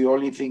 the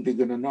only thing they're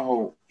going to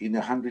know in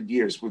 100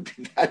 years would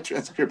be that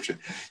transcription.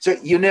 So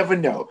you never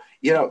know.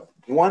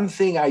 One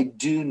thing I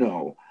do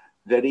know,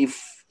 that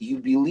if you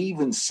believe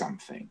in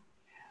something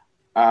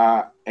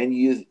and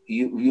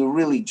you're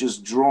really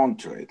just drawn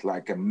to it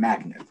like a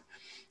magnet,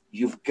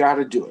 you've got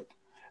to do it,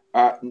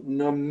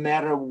 no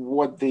matter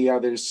what the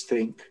others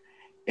think.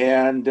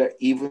 And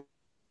even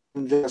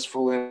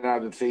successful in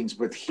other things,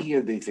 but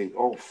here they think,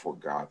 oh, for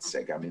God's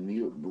sake, I mean,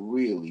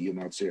 you're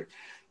not serious.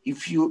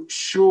 If you're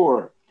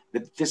sure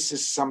that this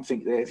is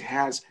something that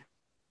has,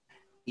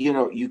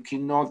 you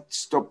cannot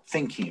stop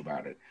thinking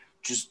about it,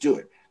 just do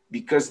it.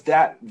 Because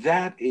that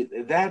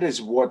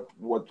is what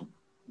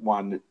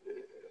one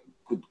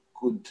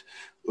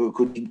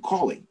could be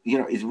calling.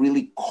 It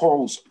really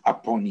calls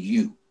upon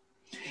you.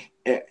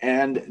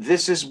 And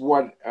this is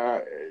what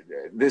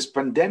this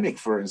pandemic,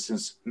 for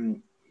instance,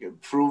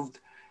 proved,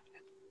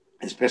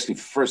 especially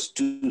first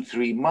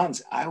 2-3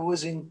 months. I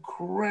was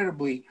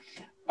incredibly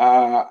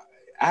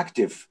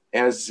active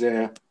as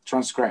a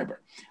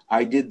transcriber.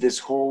 I did this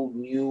whole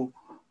new,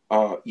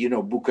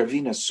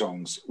 Bukovina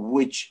songs,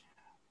 which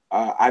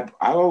I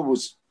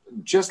always,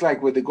 just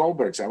like with the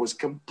Goldbergs, I was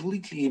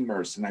completely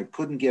immersed and I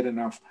couldn't get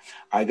enough.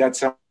 I got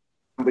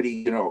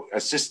somebody,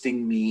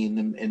 assisting me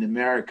in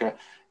America,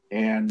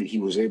 and he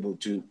was able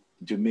to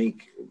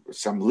make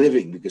some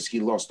living because he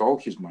lost all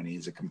his money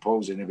as a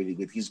composer and everything.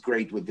 But he's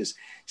great with this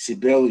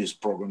Sibelius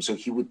program. So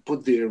he would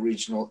put the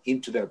original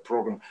into that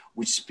program,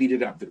 which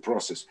speeded up the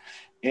process.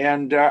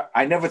 And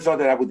I never thought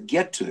that I would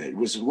get to that. It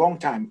was a long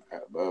time,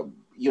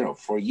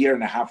 for a year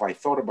and a half, I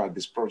thought about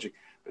this project,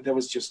 but there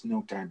was just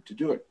no time to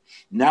do it.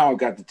 Now I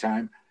got the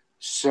time.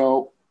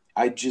 So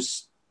I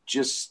just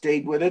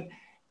stayed with it.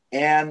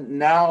 And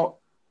now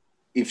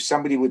if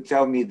somebody would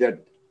tell me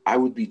that I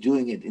would be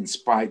doing it in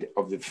spite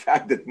of the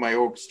fact that my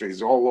orchestra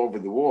is all over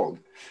the world,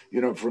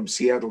 from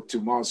Seattle to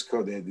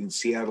Moscow, then in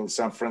Seattle,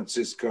 San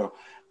Francisco,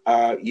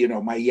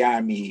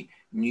 Miami,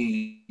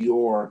 New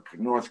York,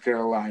 North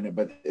Carolina,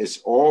 but it's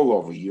all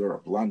over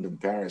Europe, London,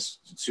 Paris,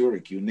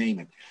 Zurich, you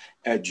name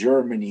it,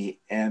 Germany,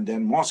 and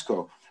then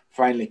Moscow,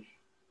 finally.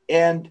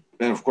 And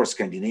then, of course,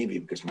 Scandinavia,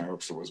 because my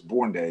orchestra was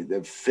born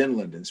there,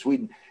 Finland and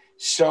Sweden.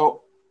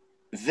 So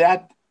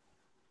that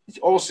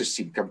also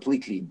seemed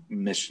completely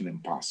mission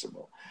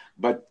impossible.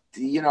 But,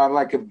 I'm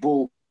like a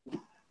bull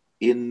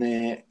in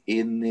the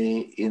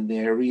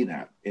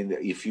arena.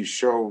 If you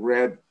show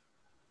red,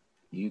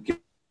 you can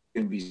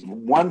be,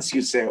 once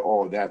you say,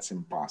 oh, that's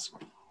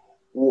impossible,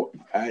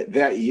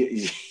 that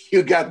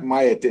you got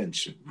my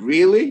attention.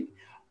 Really?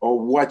 Or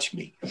watch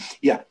me.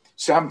 Yeah,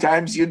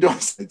 sometimes you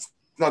don't, it's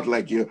not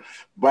like you,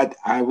 but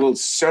I will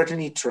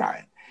certainly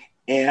try.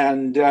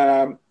 And,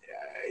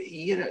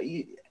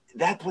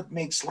 that's what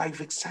makes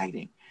life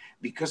exciting,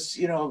 because,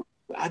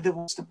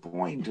 otherwise the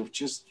point of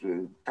just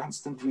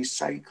constant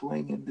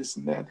recycling and this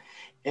and that.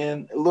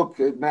 And look,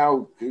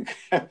 now,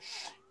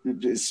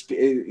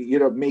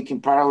 making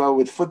parallel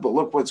with football,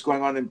 look what's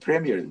going on in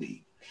Premier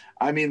League.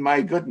 I mean,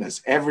 my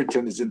goodness,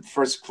 Everton is in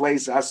first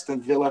place.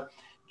 Aston Villa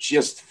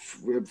just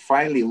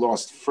finally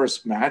lost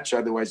first match,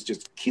 otherwise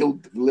just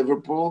killed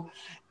Liverpool.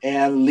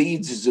 And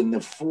Leeds is in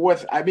the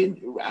fourth. I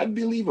mean,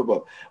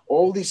 unbelievable.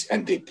 All these,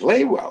 and they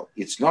play well.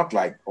 It's not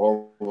like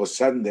all of a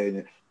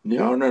sudden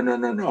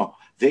no.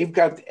 They've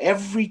got,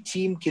 every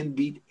team can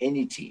beat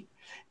any team.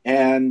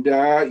 And,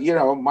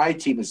 my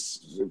team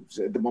is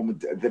at the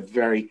moment at the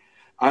very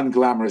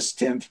unglamorous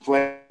 10th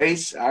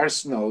place.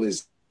 Arsenal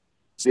is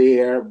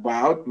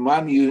thereabout.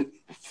 Man U,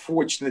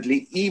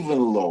 fortunately, even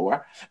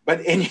lower.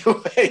 But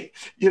anyway,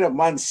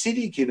 Man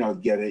City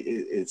cannot get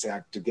its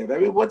act together. I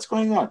mean, what's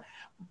going on?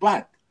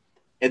 But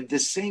at the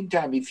same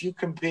time, if you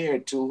compare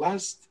it to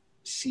last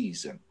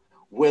season,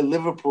 where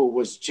Liverpool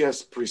was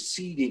just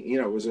preceding,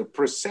 it was a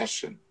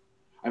procession.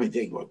 I mean,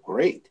 they were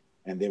great,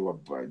 and they were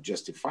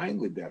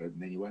justifiably better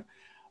than anyone,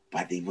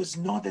 but it was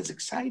not as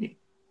exciting.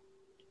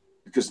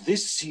 Because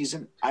this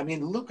season, I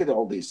mean, look at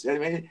all this. I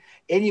mean,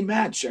 any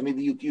match, I mean,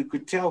 you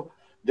could tell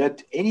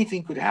that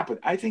anything could happen.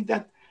 I think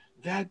that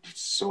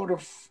sort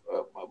of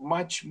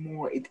much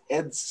more, it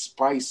adds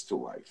spice to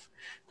life.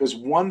 Because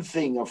one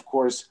thing, of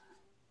course,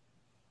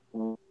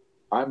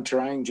 I'm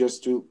trying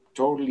just to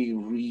totally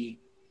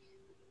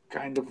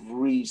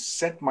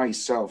reset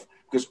myself,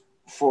 because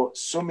for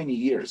so many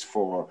years,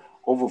 for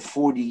over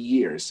 40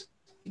 years,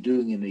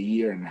 doing in a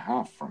year and a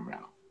half from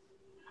now.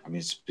 I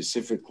mean,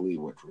 specifically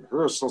with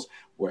rehearsals,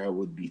 where I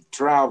would be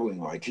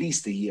traveling, or at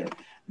least a year.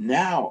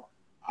 Now,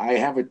 I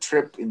have a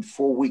trip in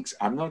 4 weeks.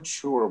 I'm not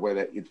sure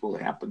whether it will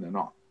happen or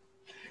not.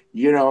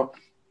 You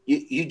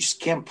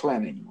just can't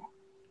plan anymore.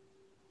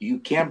 You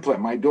can't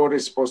plan. My daughter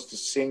is supposed to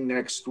sing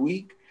next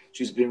week.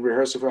 She's been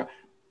rehearsing for.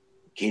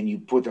 Can you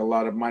put a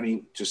lot of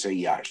money to say,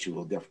 yeah, she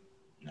will definitely?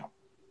 No.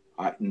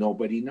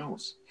 Nobody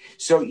knows.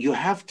 So you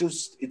have to,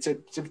 it's a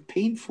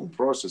painful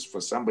process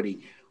for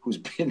somebody who's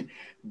been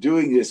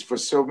doing this for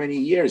so many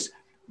years,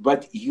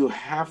 but you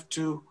have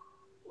to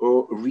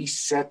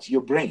reset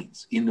your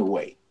brains in a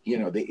way.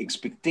 The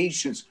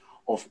expectations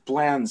of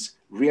plans,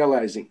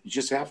 realizing you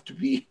just have to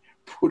be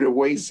put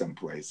away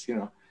someplace.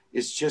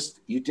 It's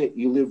just,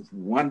 you live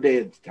one day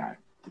at a time.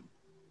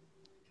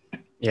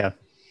 Yeah.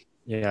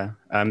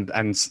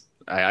 And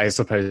I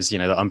suppose, the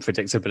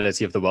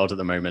unpredictability of the world at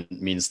the moment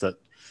means that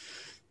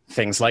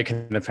things like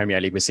in the Premier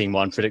League, we're seeing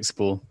more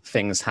unpredictable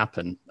things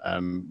happen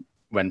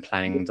when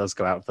planning does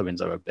go out the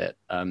window a bit.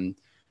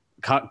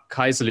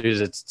 Kai's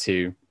alluded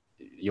to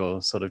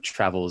your sort of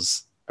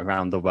travels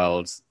around the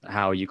world,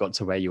 how you got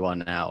to where you are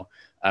now.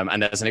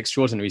 And there's an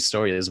extraordinary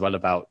story as well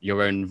about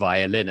your own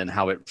violin and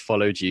how it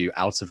followed you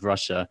out of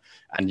Russia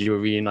and you were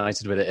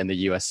reunited with it in the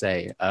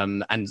USA.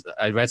 And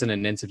I read in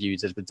an interview you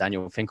did with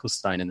Daniel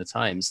Finkelstein in the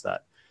Times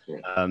that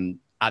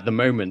at the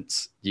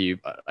moment, you,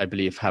 I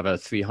believe, have a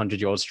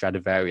 300-year-old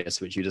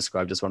Stradivarius, which you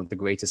described as one of the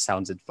greatest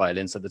sounded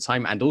violins at the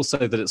time, and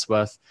also that it's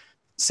worth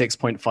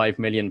 £6.5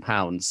 million.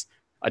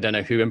 I don't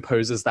know who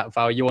imposes that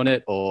value on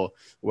it or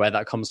where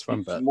that comes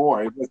from. But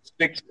more. It was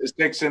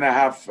six and a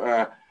half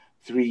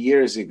 3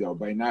 years ago.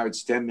 By now,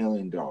 it's $10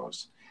 million.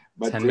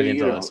 But $10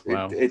 million.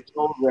 Wow. It's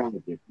all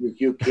relative.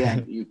 You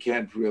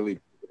can't really.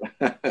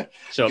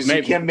 Sure,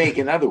 you can't make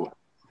another one.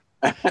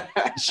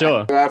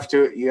 Sure.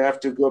 You have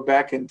to go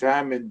back in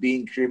time and be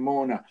in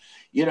Cremona.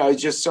 It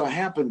just so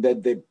happened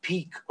that the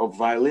peak of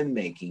violin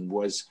making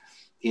was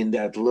in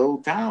that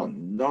little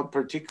town, not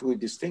particularly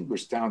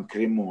distinguished town,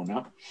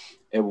 Cremona,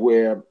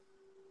 where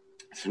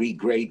three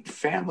great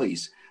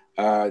families,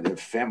 the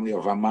family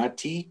of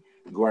Amati,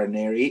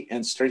 Guarneri,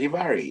 and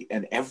Stradivari,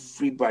 and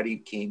everybody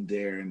came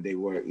there, and they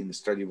were in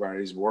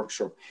Stradivari's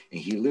workshop, and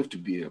he lived to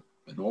be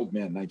an old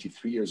man,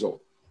 93 years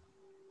old.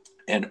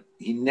 And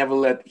he never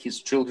let his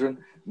children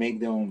make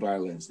their own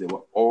violins. They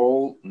were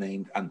all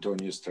named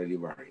Antonio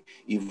Stradivari,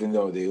 even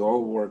though they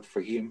all worked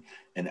for him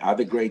and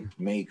other great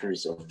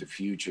makers of the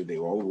future. They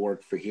all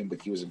worked for him,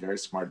 but he was a very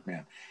smart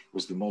man. He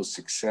was the most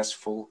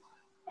successful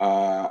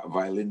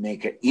violin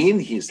maker in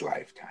his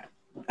lifetime,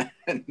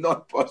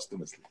 not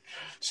posthumously.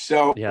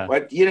 So, Yeah.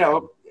 but,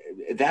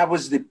 that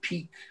was the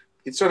peak.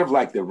 It's sort of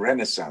like the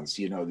Renaissance,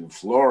 in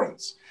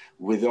Florence,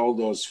 with all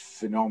those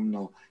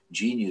phenomenal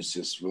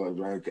geniuses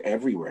like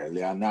everywhere,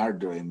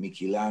 Leonardo and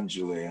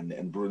Michelangelo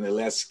and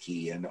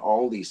Brunelleschi and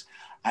all these.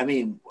 I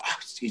mean,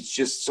 it's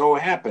just so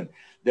happened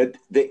that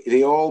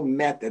they all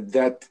met at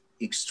that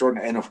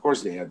extraordinary, and of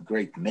course they had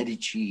great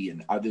Medici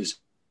and others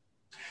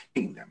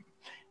in them.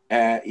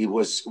 It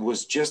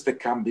was just a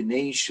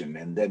combination,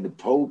 and then the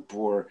Pope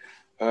or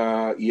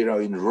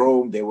in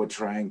Rome, they were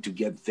trying to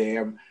get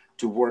them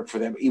to work for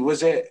them. It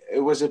was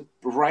a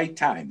right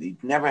time.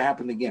 It never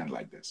happened again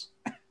like this.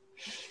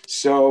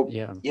 So,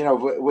 Yeah.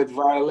 with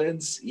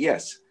violins,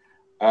 yes.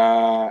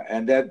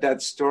 And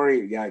that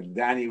story, yeah,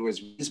 Danny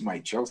he's my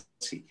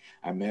Chelsea.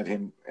 I met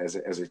him as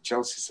a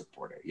Chelsea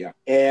supporter. Yeah.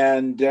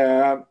 And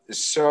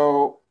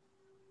so,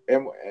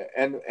 and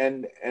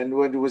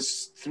when it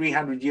was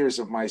 300 years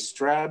of my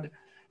Strad,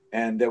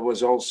 and there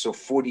was also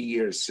 40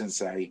 years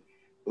since I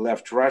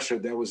left Russia,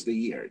 that was the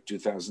year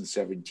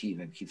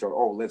 2017. And he thought,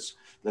 oh,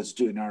 let's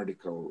do an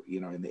article,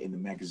 in the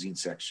magazine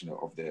section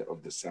of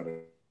the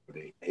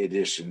Saturday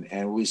edition.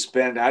 And we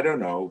spent, I don't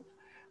know,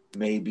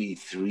 maybe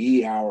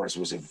 3 hours. It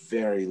was a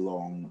very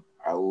long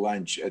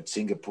lunch at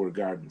Singapore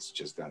Gardens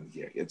just down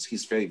here. It's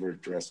his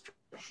favorite restaurant.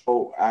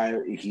 Oh,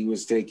 he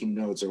was taking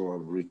notes or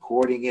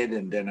recording it,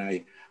 and then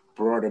I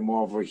brought him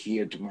over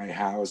here to my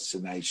house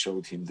and I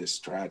showed him the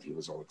Strat. He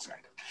was all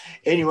excited.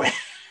 Anyway,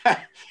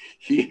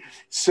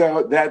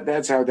 so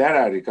that's how that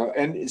article.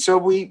 And so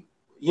we've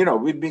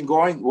been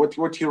going.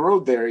 What he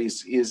wrote there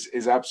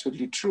is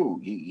absolutely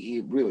true.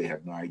 He really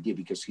had no idea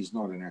because he's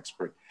not an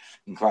expert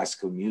in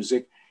classical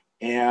music,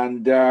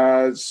 and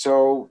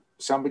so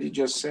somebody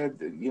just said,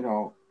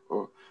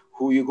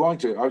 who are you going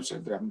to? I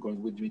said, I'm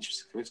going with Dmitry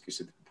Sokolovsky. He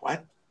said,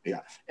 what?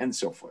 Yeah, and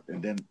so forth.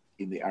 And then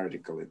in the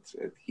article,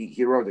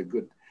 he wrote a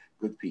good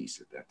piece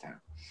at that time.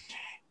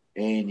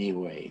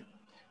 Anyway,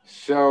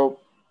 so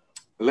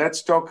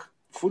let's talk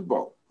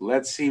football.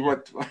 Let's see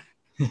what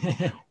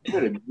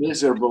a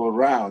miserable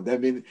round. I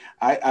mean,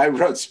 I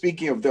wrote,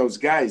 speaking of those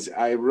guys,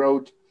 I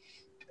wrote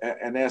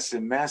an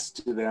SMS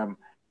to them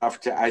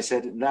after I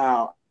said,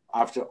 now,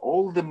 after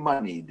all the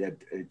money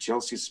that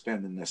Chelsea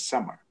spent in the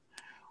summer,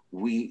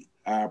 we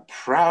are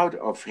proud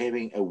of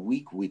having a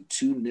week with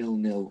 2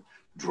 0-0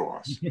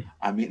 draws.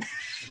 I mean,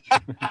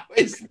 how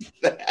is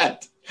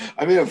that?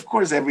 I mean, of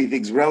course,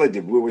 everything's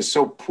relative. We were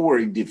so poor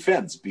in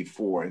defense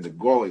before, and the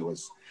goalie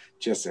was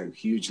just a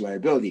huge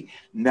liability.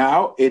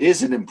 Now it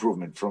is an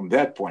improvement from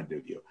that point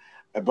of view.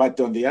 But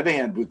on the other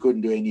hand, we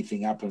couldn't do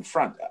anything up in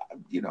front.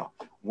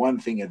 One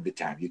thing at the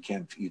time. You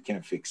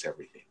can't fix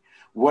everything.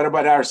 What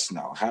about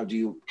Arsenal? How do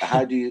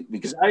you?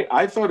 Because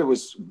I thought it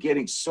was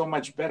getting so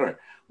much better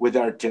with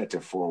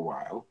Arteta for a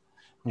while,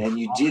 and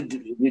you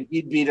did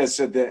beat us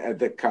at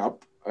the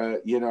cup.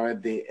 At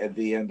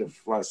the end of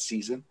last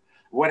season.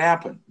 What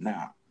happened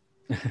now?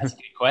 That's a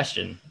good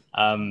question.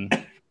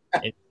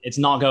 It's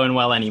not going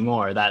well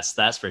anymore.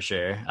 That's for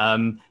sure.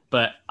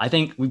 But I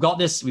think we've got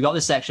this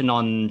section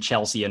on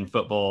Chelsea and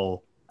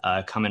football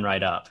coming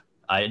right up.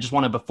 I just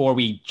want to, before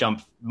we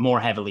jump more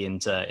heavily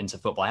into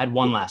football, I had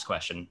one last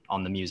question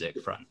on the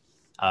music front.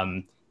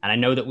 And I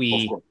know that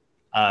we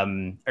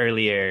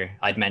earlier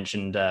I'd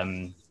mentioned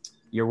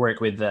your work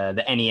with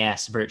the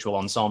NES Virtual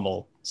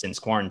Ensemble since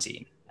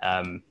quarantine.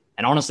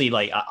 And honestly,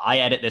 like I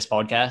edit this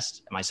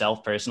podcast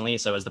myself personally.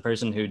 So as the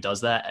person who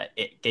does that,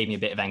 it gave me a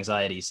bit of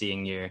anxiety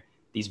seeing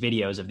these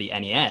videos of the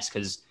NES,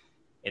 because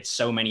it's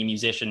so many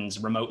musicians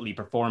remotely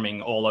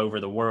performing all over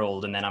the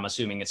world. And then I'm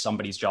assuming it's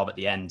somebody's job at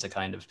the end to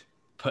kind of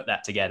put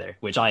that together,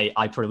 which I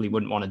probably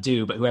wouldn't want to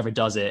do, but whoever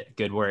does it,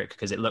 good work,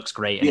 because it looks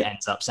great and it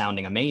ends up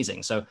sounding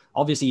amazing. So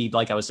obviously,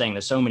 like I was saying,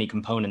 there's so many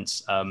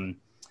components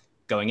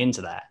going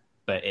into that,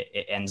 but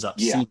it ends up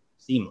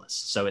seamless.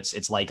 So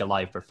it's like a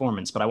live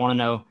performance. But I want to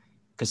know,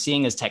 because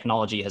seeing as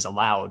technology has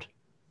allowed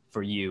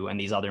for you and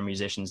these other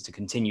musicians to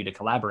continue to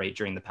collaborate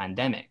during the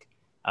pandemic,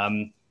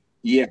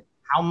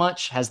 how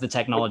much has the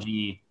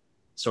technology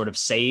sort of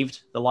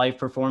saved the live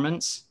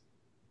performance?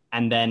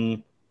 And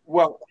then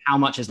how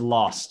much is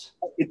lost?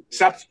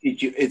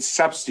 It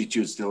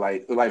substitutes the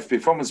live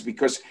performance,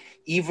 because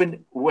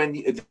even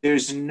when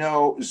there's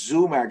no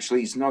Zoom,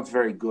 actually is not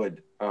very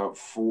good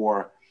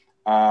for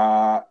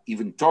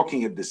even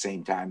talking at the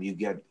same time. You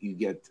get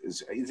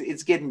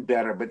it's getting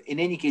better, but in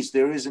any case,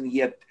 there isn't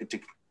yet a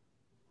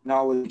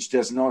technology which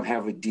does not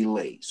have a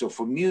delay. So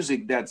for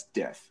music, that's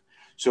death.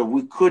 So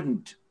we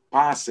couldn't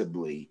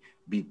possibly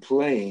be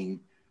playing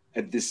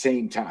at the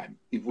same time.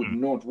 It would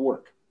not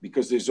work,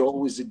 because there's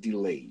always a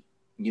delay,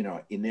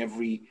 in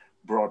every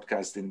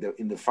broadcast in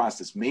the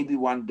fastest. Maybe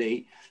one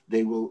day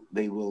they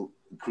will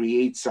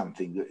create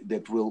something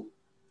that will,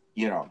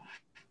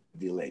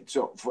 delay.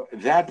 So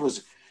that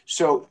was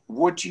So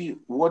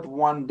what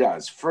one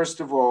does, first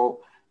of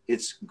all,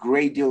 it's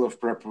great deal of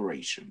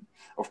preparation.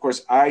 Of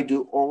course, I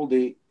do all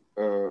the,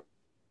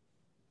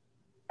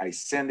 I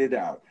send it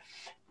out,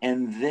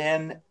 and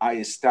then I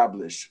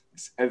establish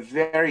a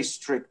very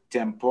strict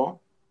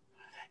tempo,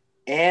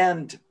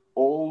 and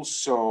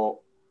also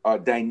a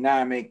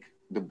dynamic,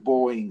 the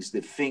bowings,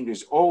 the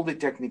fingers, all the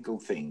technical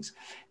things.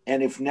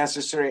 And if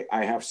necessary,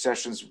 I have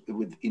sessions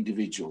with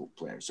individual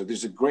players. So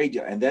there's a great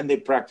deal, and then they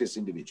practice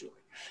individually.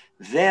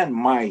 Then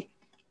my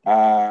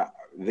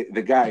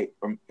the guy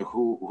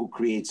who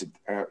creates it,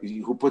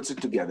 who puts it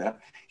together,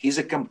 he's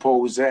a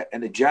composer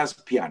and a jazz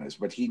pianist,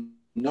 but he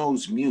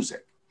knows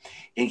music,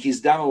 and he's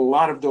done a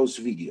lot of those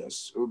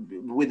videos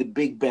with a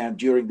big band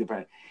during the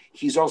band.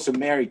 He's also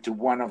married to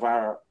one of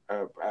our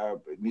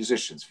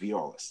musicians,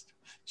 violist.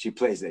 She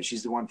plays there.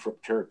 She's the one from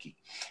Turkey,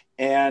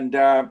 and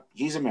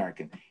he's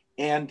American.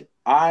 And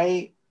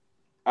I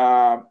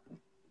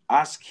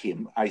ask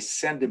him, I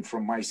send him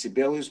from my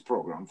Sibelius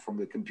program from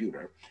the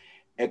computer,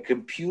 a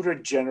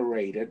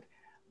computer-generated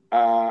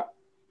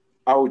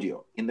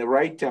audio in the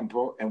right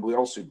tempo, and we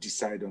also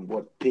decide on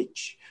what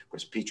pitch,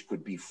 because pitch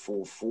could be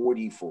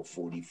 440,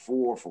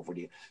 444,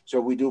 440.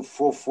 So we do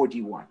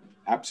 441.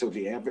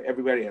 Absolutely,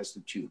 everybody has to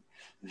tune.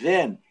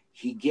 Then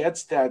he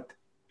gets that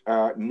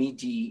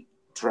MIDI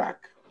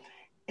track,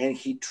 and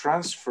he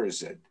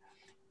transfers it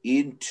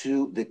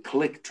into the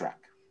click track.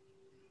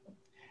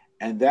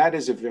 And that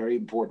is a very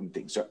important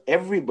thing. So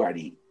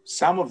everybody,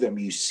 some of them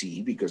you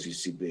see, because you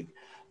see big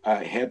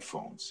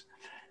headphones,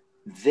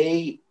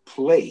 they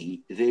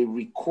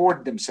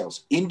record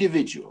themselves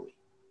individually,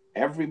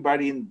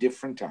 everybody in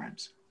different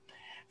times.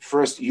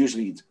 First,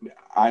 usually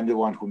I'm the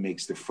one who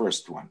makes the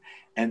first one.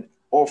 And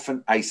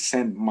often I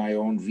send my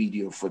own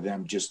video for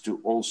them just to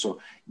also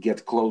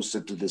get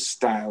closer to the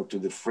style, to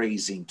the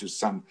phrasing, to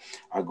some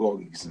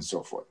agogics and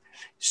so forth.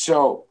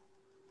 So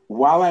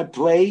while I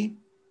play,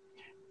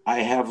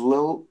 I have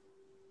little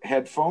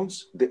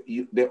headphones that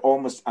they're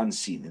almost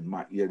unseen in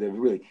my, they're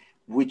really,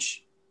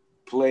 which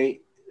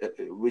play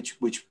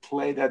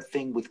that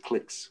thing with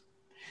clicks.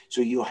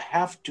 So you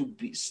have to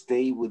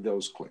stay with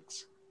those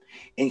clicks.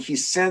 And he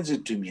sends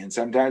it to me. And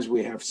sometimes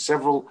we have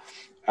several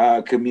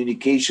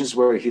communications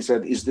where he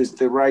said, is this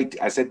the right?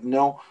 I said,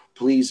 no,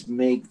 please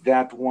make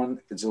that one.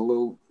 It's a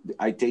little,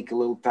 I take a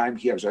little time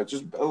here. So it's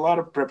just a lot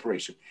of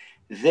preparation.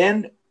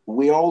 Then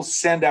we all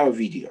send our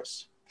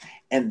videos.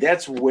 And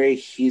that's where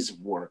his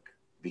work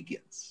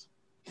begins.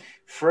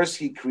 First,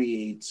 he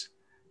creates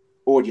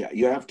audio.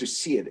 You have to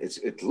see it.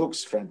 It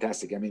looks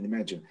fantastic. I mean,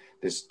 imagine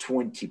there's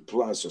 20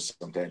 plus or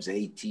sometimes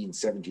 18,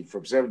 17,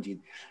 from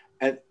 17,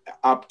 and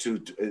up to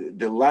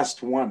the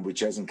last one,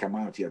 which hasn't come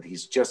out yet.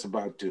 He's just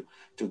about to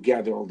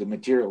gather all the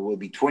material, will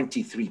be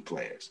 23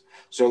 players.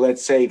 So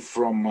let's say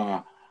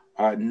from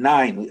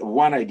 9,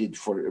 one I did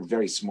for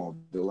very small,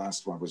 the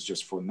last one was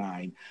just for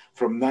 9,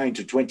 from 9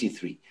 to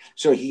 23.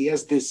 So he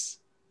has this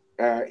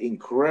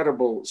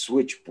incredible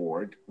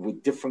switchboard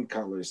with different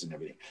colors and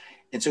everything.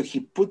 And so he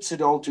puts it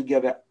all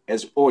together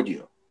as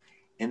audio,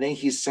 and then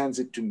he sends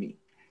it to me.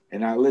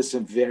 And I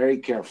listen very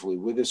carefully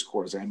with the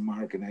scores. I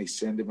mark and I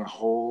send him a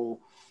whole,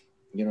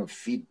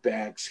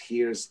 feedbacks.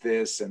 Here's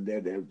this and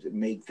that.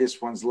 Make this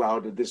one's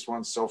louder, this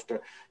one's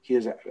softer.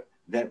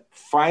 Then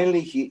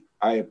finally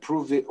I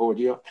approve the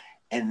audio,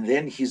 and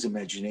then his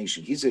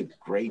imagination. He's a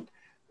great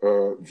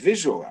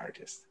visual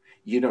artist.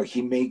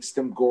 He makes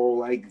them go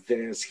like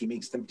this. He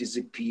makes them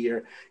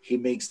disappear. He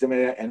makes them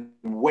and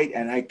wait.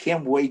 And I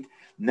can't wait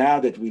now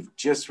that we've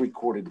just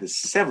recorded the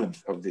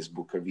 7th of this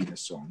Bukovina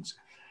songs.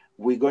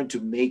 We're going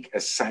to make a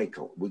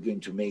cycle. We're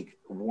going to make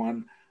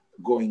one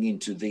going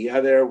into the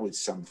other with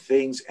some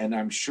things. And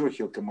I'm sure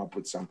he'll come up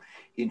with some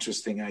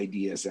interesting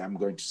ideas. I'm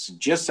going to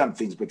suggest some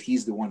things, but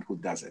he's the one who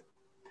does it.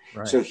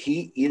 Right. So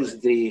he is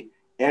the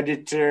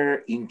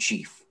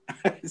editor-in-chief,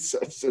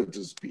 so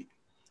to speak.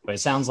 But it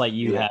sounds like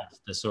you have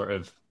the sort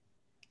of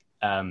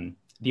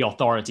the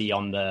authority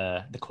on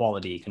the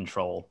quality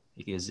control,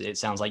 because it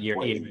sounds like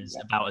your ear is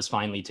about as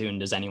finely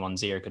tuned as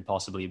anyone's ear could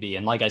possibly be.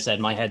 And like I said,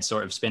 my head's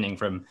sort of spinning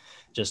from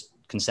just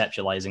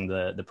conceptualizing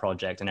the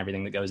project and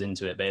everything that goes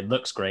into it. But it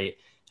looks great.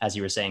 As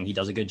you were saying, he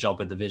does a good job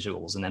with the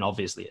visuals. And then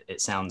obviously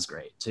it sounds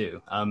great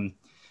too.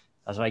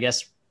 So I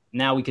guess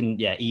now we can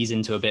ease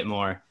into a bit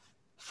more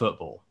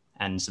football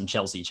and some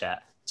Chelsea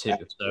chat too.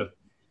 So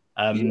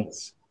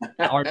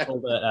the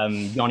article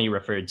that Johnny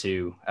referred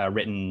to,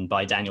 written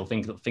by Daniel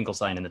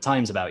Finkelstein in the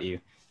Times about you,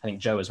 I think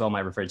Joe as well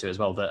might refer to as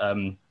well,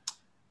 that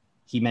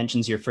he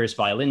mentions your first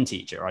violin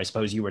teacher. Or I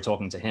suppose you were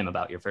talking to him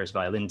about your first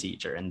violin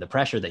teacher and the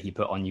pressure that he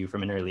put on you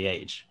from an early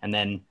age. And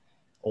then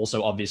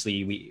also,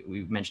 obviously,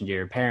 we mentioned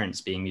your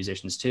parents being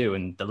musicians too,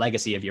 and the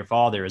legacy of your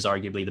father is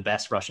arguably the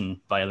best Russian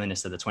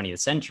violinist of the 20th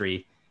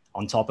century.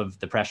 On top of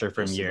the pressure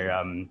from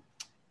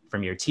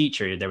your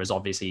teacher, there was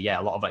obviously,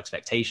 a lot of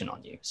expectation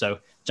on you. So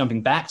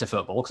jumping back to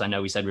football, because I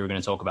know we said we were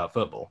going to talk about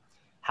football,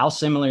 how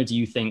similar do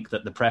you think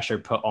that the pressure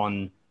put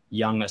on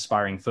young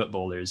aspiring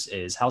footballers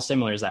is? How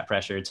similar is that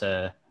pressure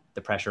to the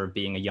pressure of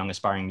being a young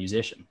aspiring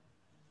musician?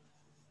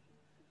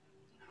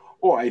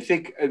 Oh, I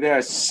think they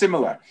are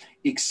similar,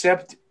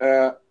 except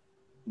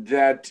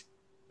that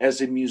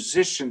as a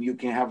musician, you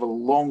can have a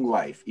long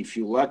life if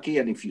you're lucky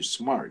and if you're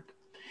smart.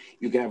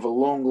 You can have a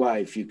long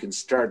life. You can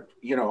start,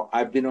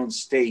 I've been on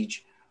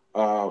stage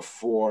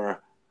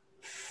for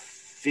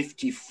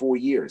 54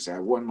 years. I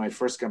won my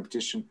first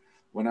competition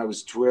when I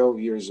was 12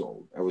 years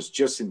old. I was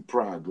just in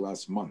Prague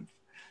last month,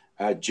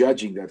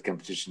 judging that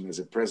competition as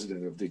a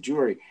president of the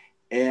jury.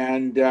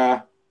 And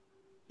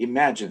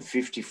imagine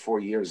 54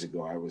 years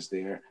ago, I was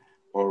there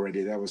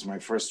already. That was my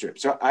first trip.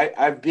 So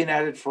I've been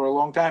at it for a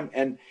long time.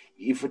 And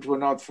if it were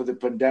not for the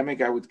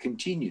pandemic, I would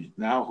continue.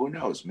 Now, who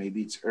knows?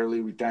 Maybe it's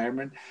early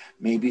retirement.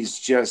 Maybe it's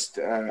just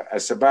a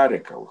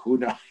sabbatical. Who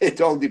knows?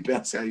 It all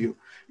depends how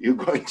you're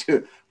going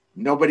to.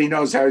 Nobody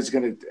knows how it's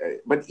going to.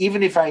 But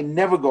even if I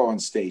never go on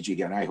stage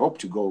again, I hope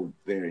to go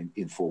there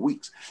in 4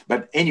 weeks.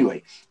 But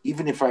anyway,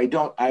 even if I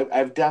don't,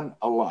 I've done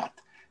a lot.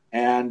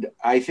 And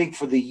I think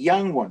for the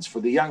young ones,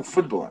 for the young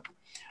footballer,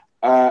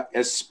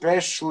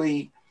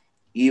 especially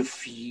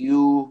if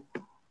you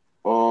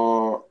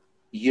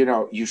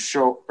you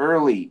show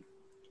early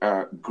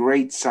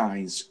great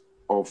signs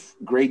of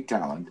great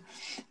talent,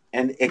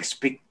 and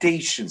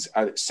expectations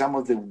are some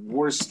of the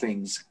worst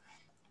things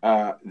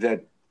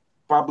that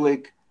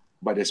public,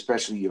 but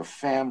especially your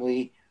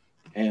family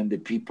and the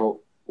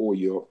people or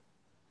your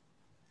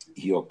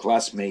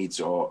classmates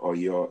or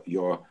your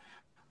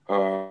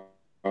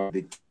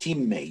the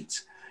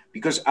teammates,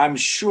 because I'm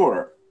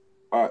sure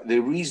the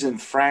reason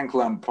Frank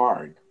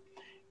Lampard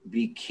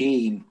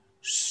became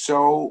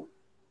so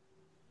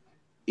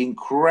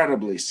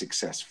incredibly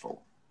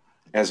successful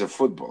as a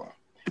footballer,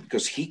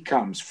 because he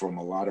comes from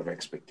a lot of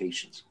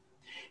expectations.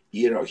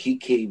 He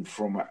came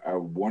from a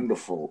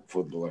wonderful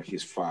footballer,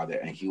 his father,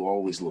 and he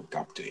always looked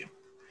up to him.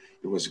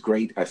 It was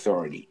great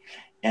authority.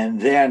 And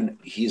then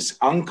his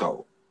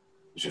uncle,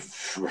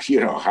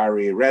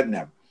 Harry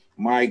Redknapp,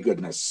 my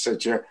goodness,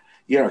 such a,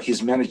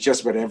 he's managed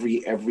just about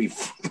every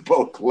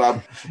football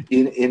club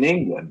in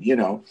England,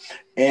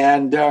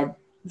 and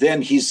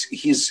then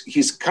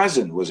his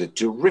cousin was a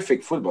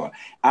terrific footballer.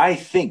 I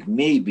think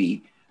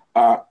maybe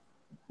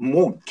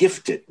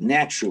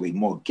naturally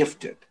more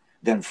gifted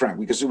than Frank,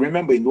 because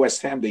remember in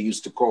West Ham they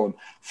used to call him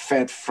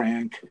Fat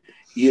Frank.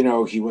 He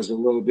was a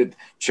little bit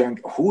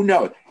chunk. Who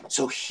knows?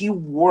 So he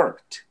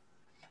worked.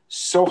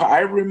 So I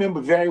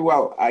remember very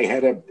well. I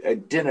had a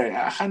dinner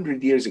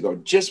 100 years ago,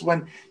 just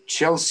when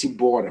Chelsea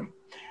bought him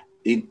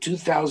in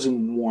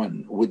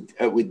 2001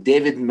 with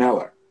David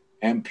Miller,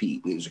 MP.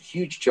 He was a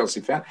huge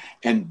Chelsea fan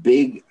and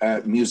big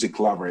music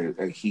lover.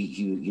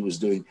 He was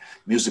doing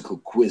musical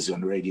quiz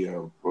on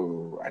radio,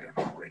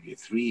 Radio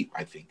 3,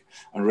 I think,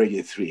 on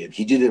Radio 3. And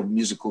he did a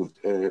musical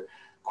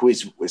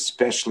quiz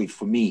especially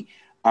for me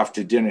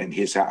after dinner in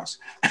his house.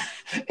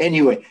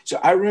 Anyway, so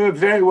I remember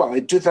very well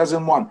in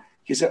 2001,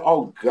 he said,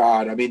 oh,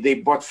 God, they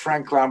bought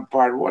Frank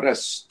Lampard. What a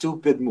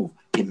stupid move.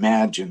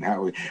 Imagine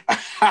how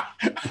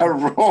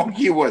wrong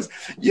he was.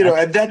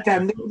 At that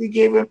time, nobody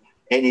gave him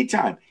any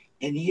time.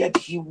 And yet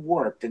he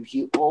worked, and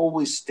he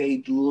always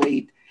stayed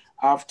late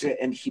after,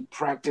 and he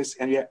practiced,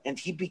 and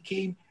he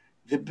became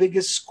the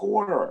biggest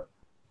scorer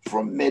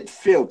from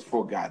midfield,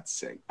 for God's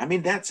sake.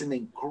 That's an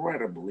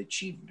incredible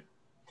achievement.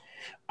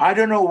 I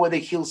don't know whether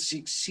he'll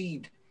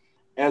succeed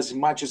as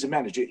much as a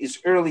manager. It's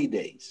early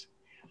days.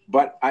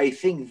 But I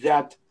think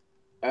that,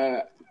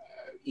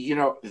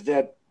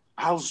 that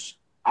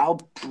I'll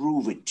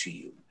prove it to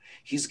you.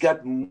 He's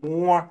got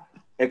more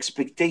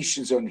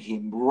expectations on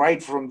him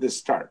right from the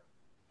start.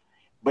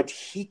 But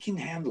he can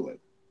handle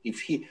it.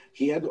 If he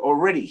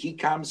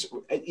comes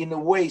in a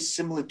way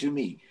similar to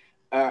me,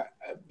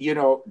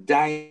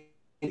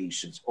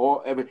 dimensions,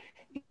 or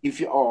if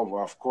you,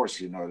 of course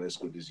you're not as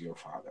good as your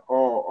father,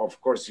 or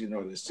of course you're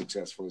not as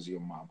successful as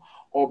your mom,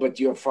 but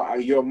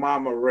your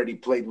mom already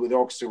played with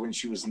Oxford when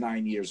she was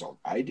 9 years old.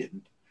 I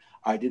didn't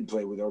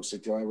play with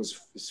Oxford till I was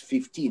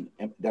 15.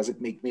 And does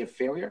it make me a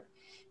failure?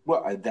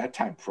 Well, at that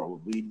time,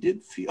 probably it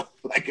did feel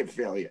like a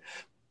failure.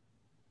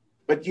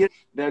 But yet,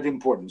 that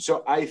important.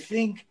 So I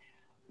think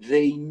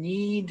they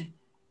need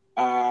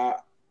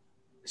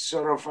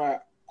sort of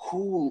a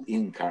cool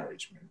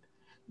encouragement,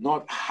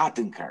 not hot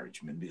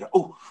encouragement. Because,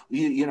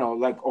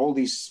 like all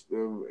these,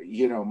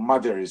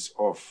 mothers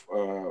of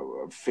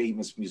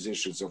famous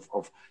musicians,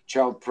 of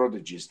child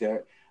prodigies,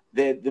 they're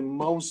the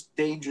most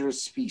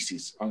dangerous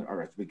species on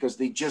earth, because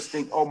they just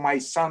think, oh, my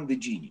son, the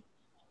genie.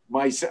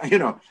 My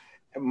son,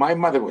 my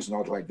mother was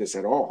not like this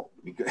at all,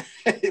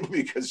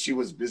 because she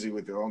was busy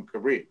with her own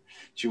career.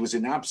 She was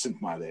an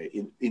absent mother.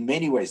 In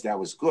many ways, that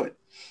was good,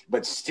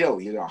 but still,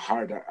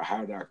 hard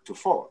act to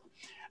follow.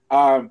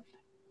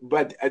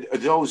 But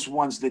those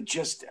ones that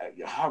just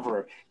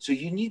hover, so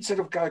you need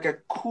sort of like a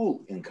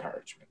cool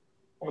encouragement.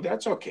 Oh,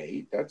 that's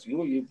okay. That's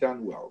you. You've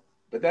done well,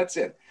 but that's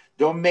it.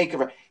 Don't make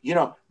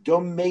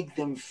don't make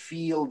them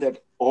feel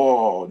that,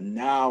 oh,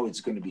 now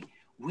it's going to be.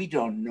 We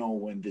don't know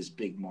when this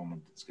big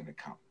moment is going to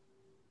come.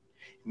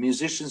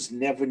 Musicians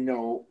never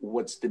know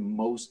what's the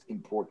most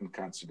important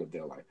concert of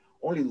their life.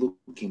 Only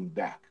looking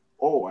back.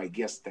 Oh, I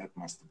guess that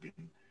must have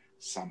been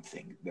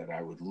something that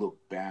I would look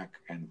back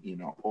and,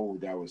 oh,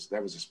 that was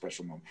a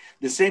special moment.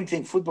 The same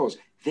thing, footballers,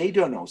 they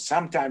don't know.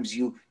 Sometimes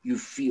you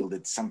feel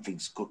that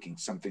something's cooking,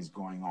 something's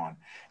going on,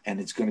 and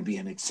it's going to be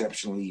an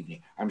exceptional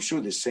evening. I'm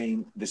sure the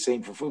same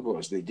for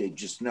footballers. They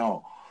just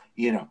know,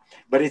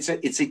 But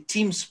it's a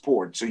team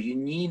sport, so you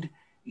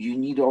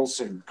need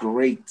also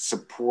great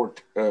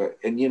support,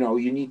 and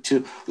you need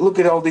to look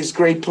at all these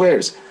great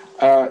players.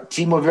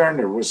 Timo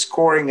Werner was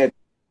scoring at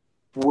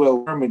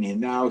will Germany.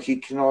 Now he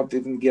cannot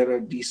even get a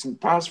decent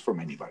pass from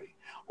anybody,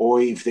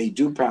 or if they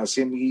do pass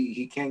him,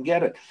 he can't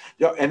get it.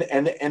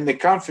 And the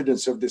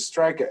confidence of the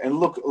striker. And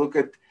look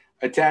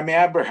at Tammy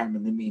Abraham.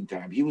 In the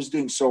meantime, he was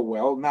doing so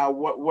well. Now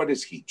what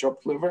is he?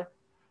 Chopped liver?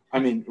 I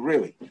mean,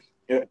 really?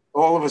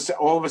 All of a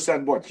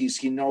sudden, what? Is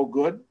he no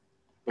good?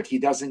 But he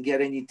doesn't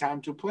get any time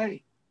to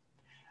play.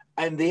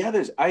 And the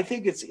others, I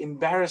think it's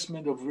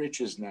embarrassment of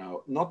riches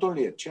now. Not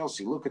only at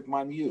Chelsea. Look at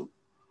Man U.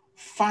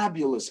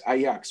 Fabulous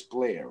Ajax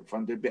player,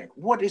 Van der Beek.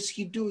 What is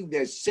he doing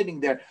there, sitting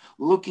there,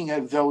 looking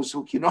at those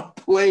who cannot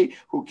play,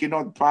 who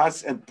cannot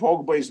pass, and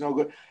Pogba is no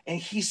good. And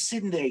he's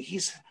sitting there.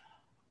 He's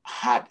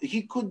hot.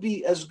 He could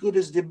be as good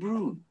as De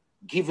Bruyne,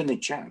 given a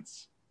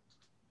chance.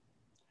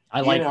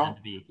 I like that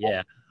to be,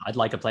 yeah. I'd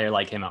like a player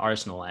like him at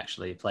Arsenal,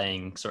 actually,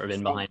 playing sort of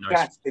in behind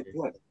Arsenal.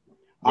 Yeah.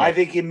 I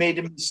think he made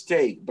a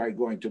mistake by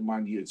going to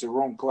Man U. It's a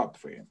wrong club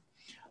for him.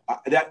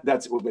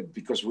 That's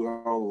because we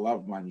all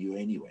love Man U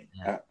anyway.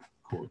 Yeah.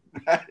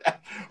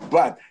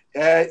 But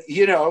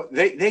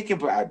they can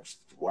play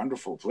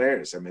wonderful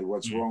players. I mean,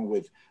 what's wrong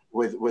with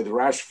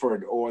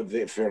Rashford or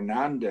the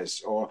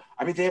Fernandes?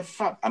 They have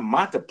fun.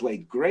 Mata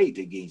played great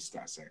against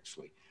us,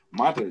 actually.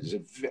 Mata is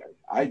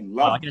I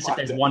love. I guess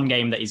Mata. If there's one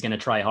game that he's going to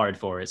try hard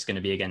for, it's going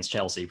to be against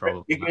Chelsea,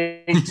 probably.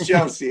 Against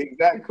Chelsea,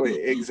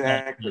 exactly.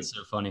 That's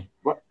so funny.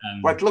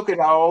 But look at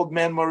our old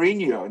man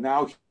Mourinho.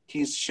 Now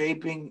he's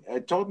shaping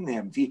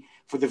Tottenham.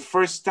 For the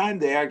first time,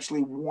 they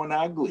actually won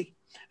ugly.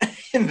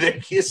 In their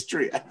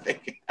history, I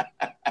think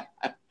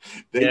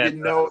they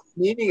didn't know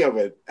the meaning of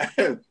it.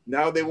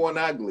 Now they won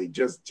ugly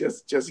just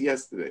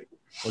yesterday.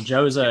 Well,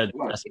 Joe's a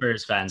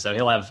Spurs fan, so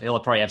he'll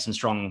probably have some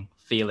strong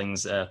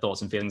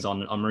thoughts and feelings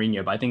on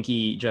Mourinho. But I think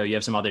Joe, you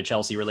have some other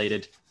Chelsea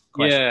related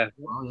questions.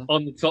 Yeah,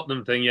 on the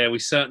Tottenham thing, we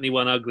certainly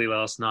won ugly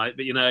last night.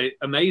 But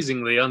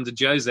amazingly under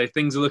Jose,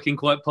 things are looking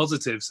quite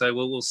positive. So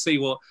we'll see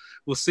what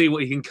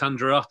he can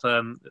conjure up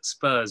at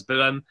Spurs.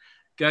 But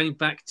going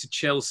back to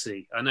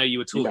Chelsea, I know you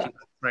were talking about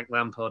Frank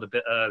Lampard a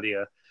bit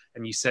earlier,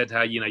 and you said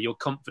how you're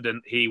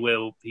confident he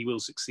will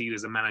succeed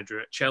as a manager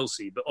at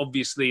Chelsea. But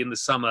obviously, in the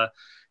summer,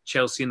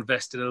 Chelsea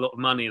invested a lot of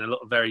money in a lot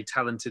of very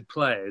talented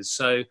players.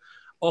 So,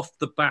 off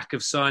the back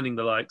of signing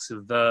the likes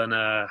of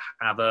Werner,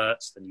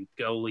 Havertz, the new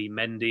goalie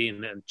Mendy,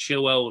 and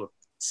Chilwell,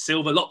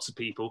 Silva, lots of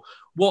people,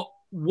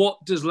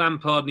 what does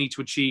Lampard need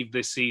to achieve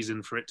this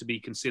season for it to be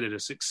considered a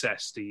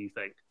success? Do you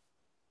think?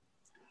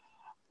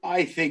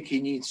 I think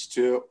he needs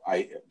to.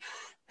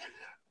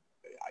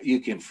 You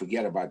can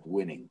forget about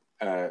winning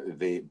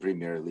the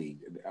Premier League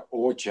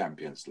or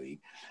Champions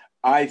League.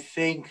 I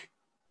think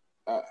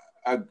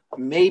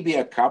maybe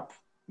a cup,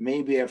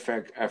 maybe a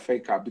FA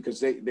Cup,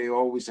 because they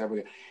always have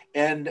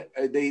and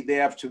they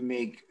have to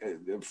make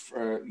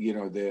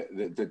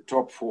the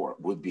top four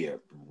would be a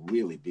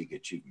really big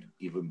achievement,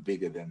 even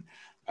bigger than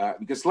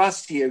because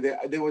last year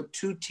there were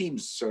two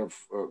teams sort of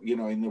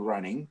in the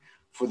running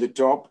for the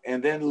top,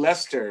 and then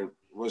Leicester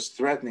was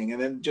threatening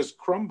and then just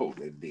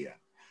crumbled at the end,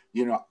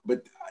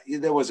 but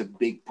there was a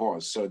big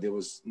pause. So there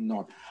was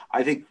not,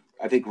 I think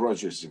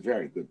Rodgers is a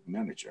very good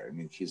manager. I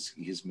mean,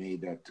 he's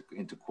made that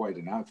into quite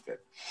an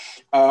outfit.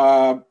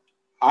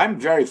 I'm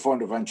very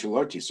fond of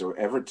Ancelotti. So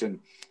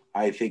Everton,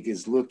 I think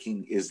is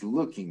looking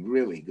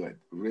really good,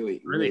 really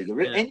good.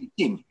 Yeah. Any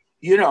team,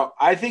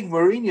 I think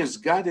Mourinho's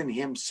got in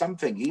him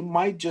something. He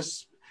might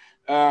just,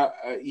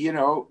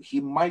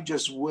 he might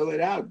just will it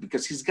out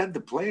because he's got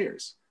the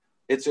players.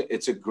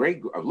 It's a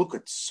great look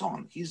at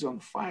Son. He's on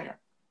fire.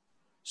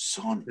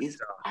 Son is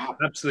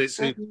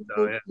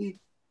absolutely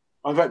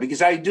on fire.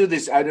 Because I do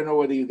this. I don't know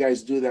whether you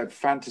guys do that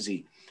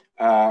fantasy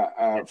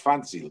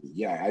league.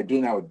 Yeah, I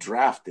do now a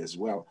draft as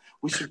well.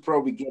 We should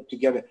probably get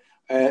together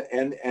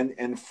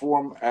and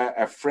form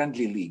a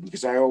friendly league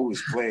because I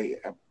always play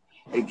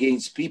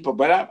against people.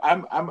 But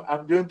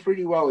I'm doing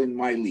pretty well in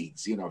my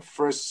leagues.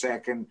 First,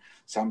 second,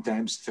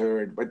 sometimes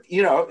third. But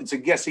it's a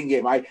guessing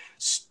game. I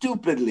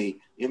stupidly.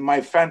 In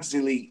my fantasy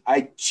league,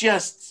 I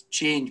just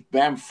changed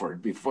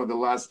Bamford before the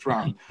last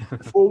round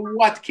for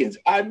Watkins.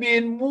 I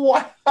mean,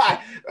 what?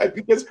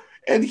 Because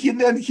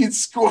he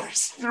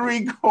scores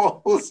 3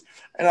 goals,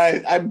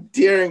 and I'm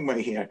tearing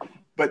my hair.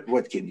 But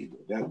what can you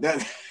do?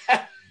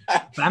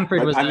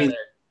 Bamford was a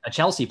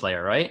Chelsea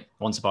player, right?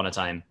 Once upon a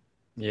time.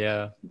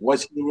 Yeah.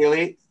 Was he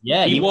really?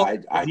 Yeah, he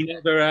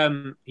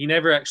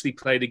never actually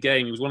played a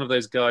game. He was one of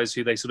those guys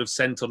who they sort of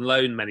sent on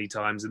loan many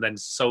times and then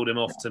sold him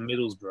off to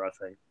Middlesbrough, I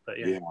think. But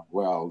yeah.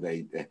 Well,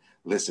 they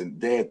listen.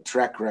 Their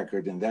track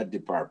record in that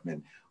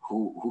department,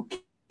 who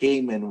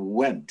came and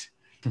went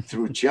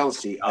through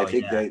Chelsea, I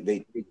think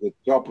they take the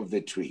top of the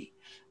tree.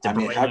 I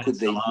mean, how could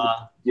they?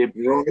 De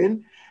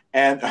Bruyne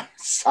and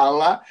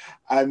Salah,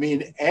 I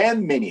mean,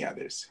 and many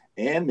others.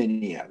 And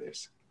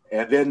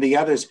then the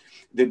others,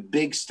 the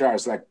big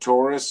stars like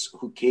Torres,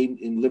 who came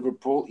in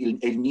Liverpool,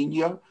 El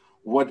Nino.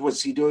 What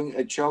was he doing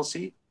at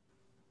Chelsea?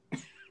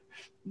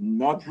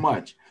 Not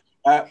much.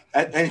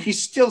 And he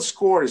still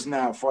scores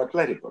now for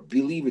Atletico,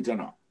 believe it or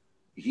not.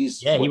 He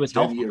was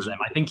helpful for them.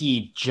 I think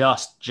he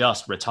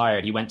just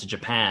retired. He went to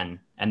Japan,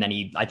 and then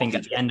at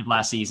the end of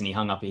last season he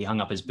hung up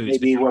his boots.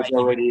 Maybe he was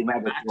already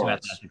back to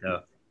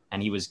Atletico,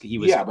 and he was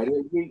yeah, but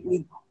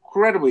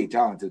incredibly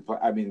talented.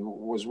 I mean,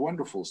 was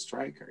wonderful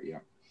striker. Yeah.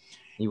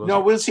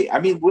 No, we'll see. I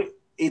mean,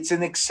 it's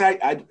an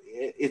exciting.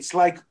 It's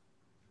like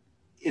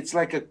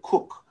a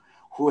cook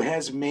who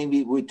has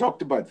maybe. We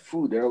talked about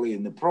food early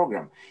in the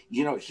program.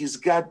 You know, he's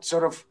got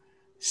sort of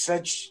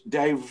such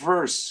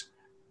diverse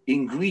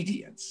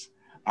ingredients.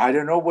 I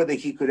don't know whether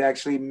he could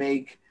actually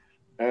make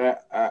a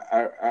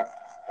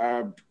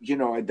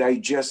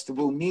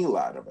digestible meal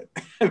out of it.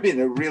 I mean,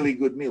 a really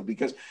good meal,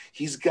 because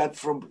he's got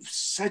from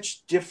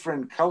such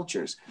different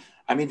cultures.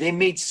 I mean, they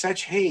made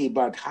such hay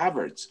about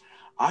Havertz.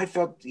 I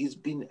thought he's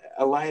been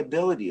a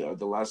liability of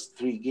the last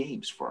 3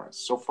 games for us.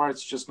 So far,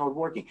 it's just not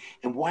working.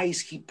 And why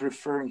is he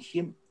preferring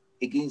him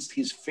against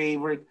his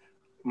favorite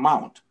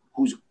Mount,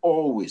 who's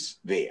always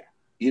there?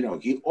 You know,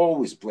 he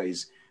always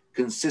plays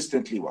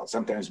consistently well,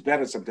 sometimes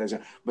better, sometimes,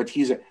 but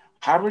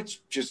Havertz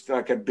just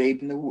like a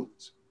babe in the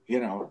woods. You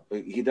know,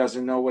 he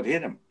doesn't know what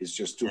hit him. It's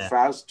just too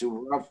fast,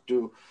 too rough,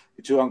 too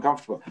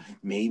uncomfortable.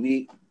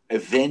 Maybe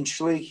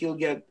eventually he'll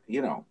get,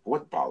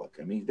 what Ballack?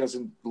 I mean, he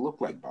doesn't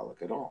look like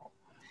Ballack at all.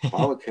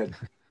 Ballack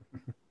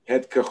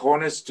had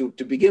cojones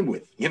to begin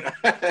with.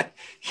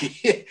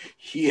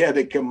 He had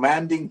a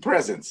commanding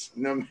presence,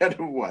 no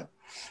matter what.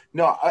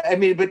 No, I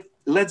mean, but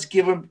let's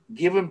give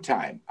him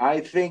time. I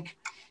think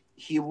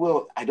he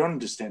will. I don't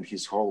understand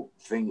his whole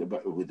thing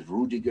with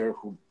Rudiger,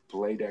 who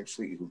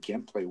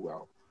can't play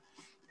well,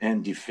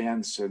 and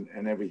defense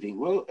and everything.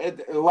 Well,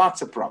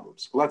 lots of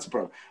problems.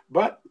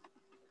 But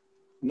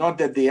not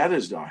that the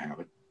others don't have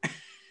it.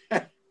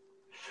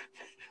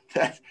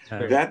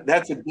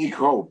 That's a big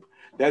hope.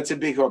 That's a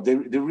big hope.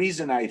 The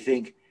reason I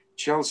think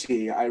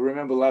Chelsea, I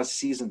remember last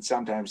season,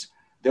 sometimes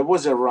there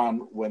was a run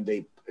when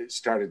they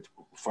started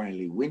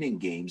finally winning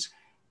games,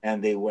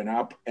 and they went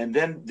up, and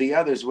then the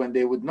others, when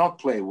they would not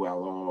play well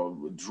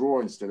or draw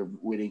instead of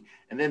winning,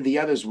 and then the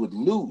others would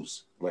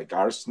lose, like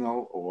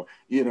Arsenal or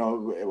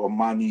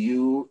Man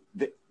U,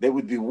 they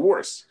would be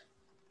worse.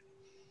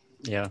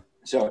 Yeah.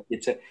 So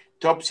it's a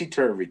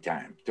topsy-turvy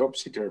time.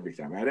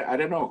 I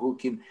don't know who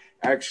can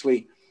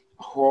actually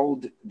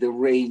hold the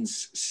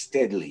reins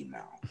steadily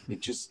now. It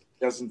just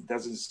doesn't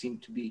seem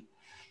to be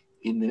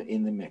in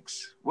the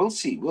mix. We'll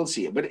see.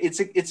 But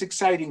it's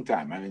exciting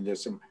time. I mean,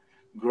 there's some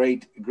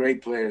great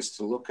players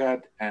to look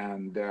at,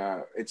 and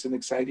it's an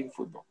exciting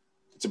football.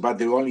 It's about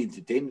the only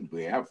entertainment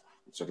we have,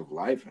 sort of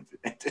live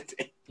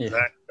entertainment.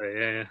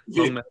 Exactly.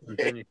 Yeah.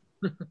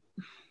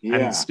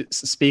 Yeah. And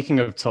speaking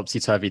of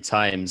topsy-turvy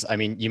times, I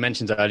mean, you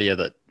mentioned earlier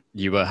that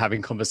you were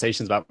having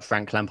conversations about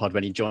Frank Lampard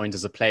when he joined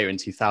as a player in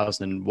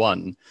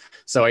 2001.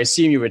 So I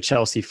assume you were a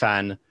Chelsea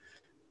fan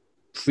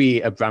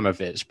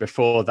pre-Abramovich,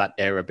 before that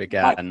era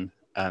began.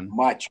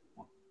 Much.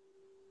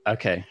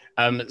 Okay.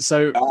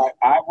 So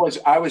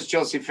I was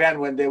Chelsea fan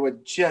when they were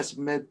just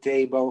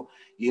mid-table,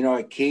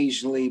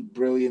 occasionally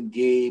brilliant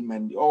game.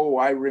 And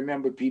I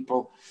remember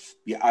people.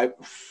 Yeah,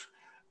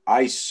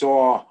 I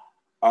saw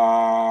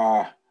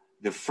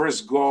the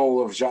first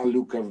goal of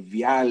Gianluca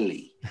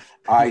Vialli.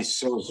 I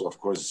saw, of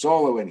course,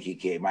 Zola when he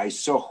came. I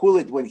saw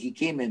Hullet when he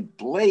came and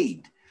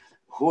played.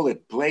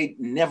 Hullet played,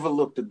 never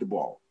looked at the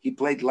ball. He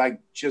played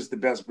like just the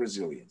best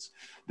Brazilians.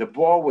 The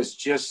ball was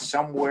just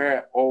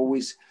somewhere,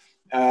 always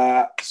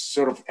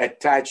sort of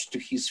attached to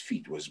his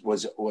feet.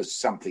 Was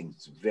something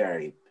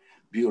very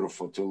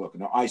beautiful to look.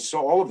 No, I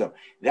saw all of them.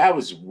 That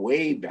was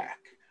way back.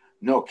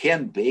 No,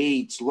 Ken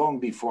Bates, long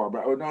before.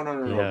 But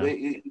no. Yeah.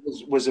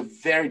 It was a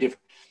very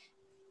different.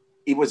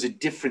 It was a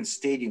different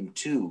stadium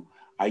too.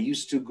 I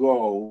used to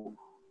go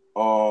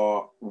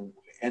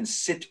and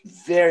sit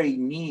very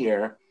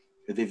near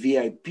the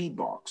VIP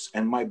box,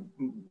 and my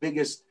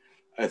biggest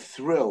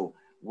thrill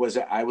was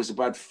I was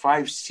about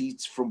 5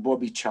 seats from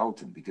Bobby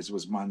Charlton, because it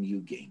was Man U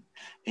game,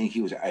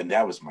 and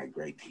that was my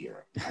great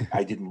hero.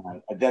 I didn't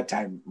mind at that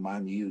time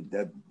Man U,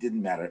 that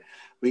didn't matter,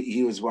 but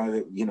he was one of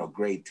the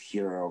great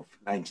hero of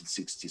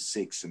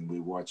 1966, and we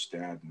watched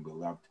that and we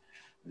loved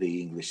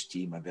the English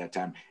team at that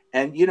time.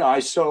 And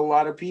I saw a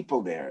lot of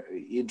people there,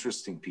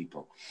 interesting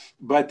people,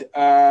 but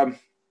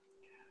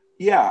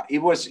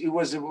it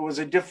was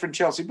a different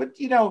Chelsea. But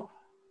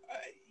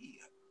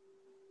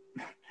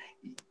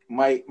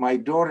my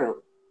daughter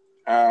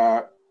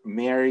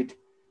married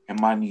a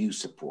Man U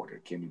supporter.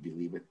 Can you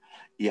believe it?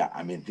 Yeah,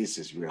 I mean, this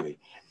is really,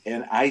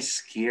 and I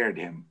scared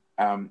him.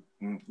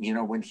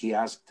 When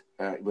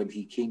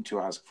he came to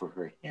ask for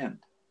her hand.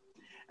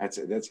 That's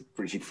a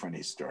pretty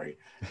funny story.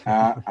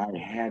 I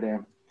had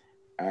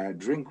a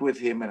drink with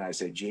him, and I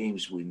said,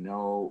 James, we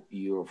know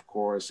you, of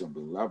course, and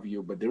we love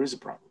you, but there is a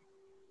problem.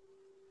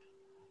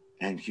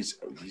 And he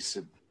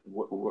said,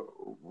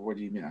 What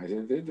do you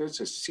mean? That's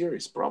a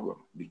serious problem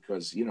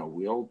because,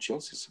 we all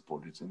Chelsea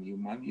supporters and you're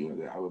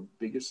our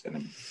biggest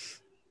enemy.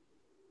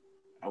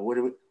 What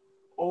do we,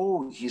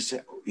 oh, he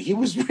said, he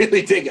was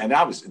really taking, and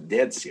I was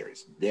dead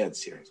serious.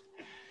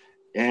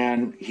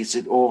 And he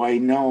said, oh, I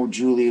know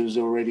Julia's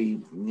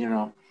already,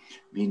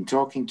 been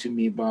talking to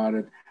me about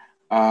it.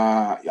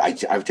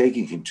 I've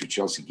taken him to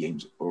Chelsea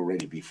games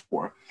already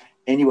before.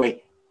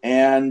 Anyway,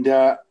 and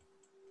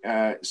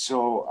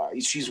so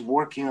she's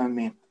working on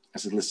me. I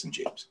said, listen,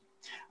 James,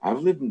 I've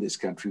lived in this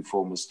country for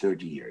almost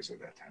 30 years at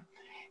that time.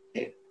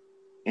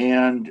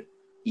 And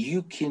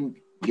you can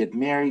get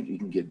married, you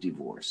can get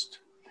divorced.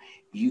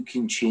 You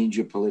can change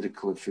your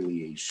political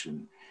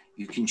affiliation.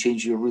 You can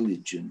change your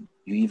religion.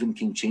 You even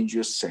can change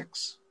your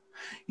sex.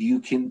 You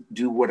can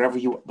do whatever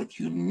you want, but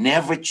you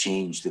never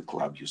change the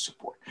club you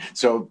support.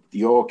 So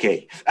you're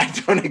okay. I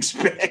don't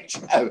expect,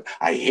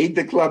 I hate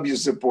the club you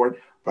support,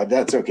 but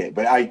that's okay.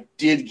 But I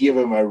did give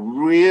him a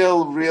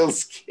real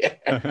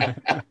scare.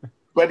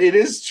 But it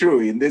is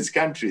true in this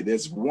country.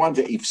 There's one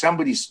thing. If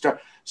somebody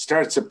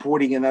starts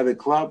supporting another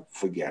club,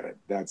 forget it.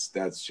 That's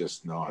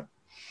just not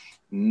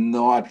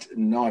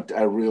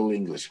a real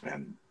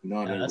Englishman.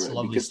 That's a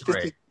lovely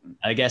story.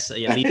 I guess at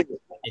least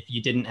if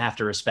you didn't have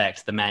to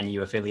respect the Man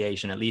U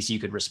affiliation, at least you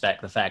could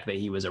respect the fact that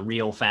he was a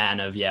real fan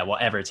of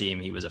whatever team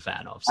he was a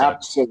fan of. So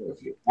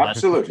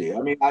absolutely.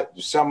 I mean,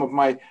 some of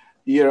my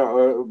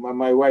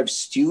my wife's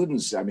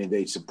students, I mean,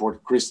 they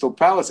support Crystal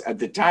Palace. At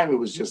the time, it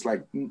was just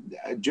like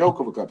a joke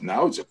of a club.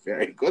 Now it's a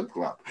very good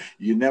club.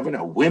 You never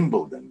know.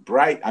 Wimbledon,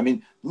 Brighton. I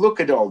mean, look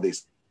at all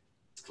these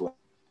clubs.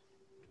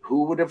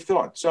 Who would have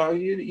thought? So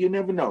you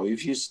never know.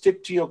 If you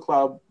stick to your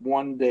club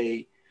one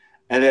day,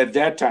 and at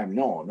that time,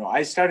 no.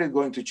 I started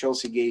going to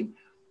Chelsea game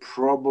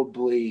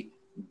probably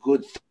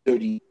good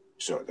 30.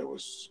 So there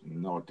was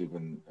not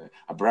even,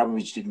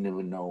 Abramovich didn't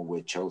even know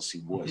where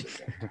Chelsea was at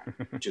that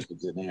time, just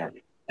as an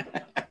area.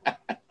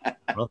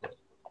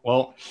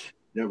 Well,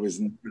 there was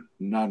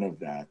none of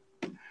that.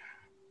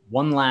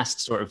 One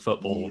last sort of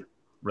football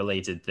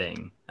related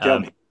thing.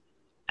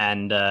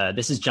 And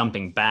this is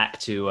jumping back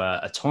to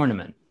a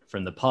tournament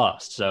from the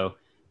past. So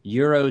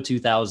Euro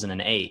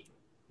 2008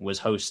 was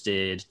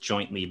hosted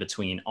jointly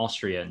between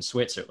Austria and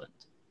Switzerland.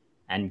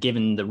 And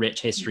given the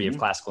rich history of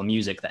classical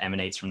music that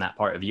emanates from that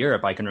part of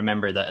Europe, I can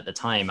remember that at the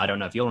time, I don't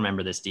know if you'll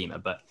remember this,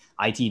 Dima, but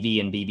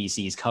ITV and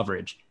BBC's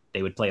coverage,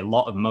 they would play a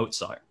lot of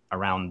Mozart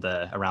around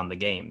the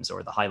games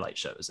or the highlight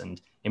shows. And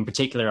in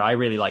particular, I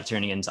really like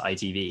turning into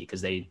ITV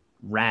because they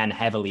ran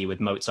heavily with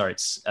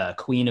Mozart's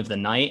Queen of the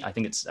Night. I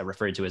think it's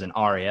referred to as an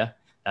aria.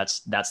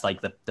 That's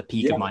like the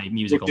peak of my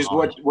musical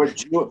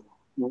knowledge.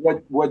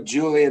 What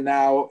Julia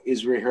now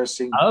is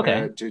rehearsing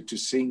to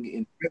sing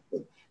in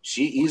Finland.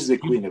 She is the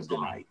Queen of the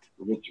Night.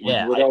 With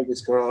all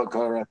this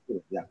color.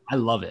 Yeah, I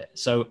love it.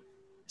 So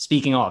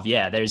speaking of,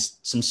 there's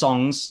some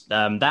songs.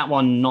 That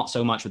one, not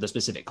so much with a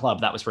specific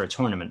club. That was for a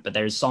tournament. But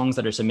there's songs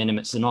that are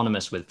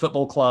synonymous with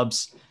football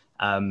clubs.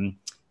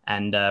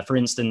 For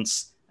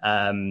instance,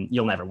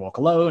 You'll Never Walk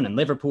Alone and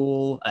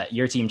Liverpool.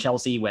 Your team,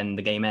 Chelsea, when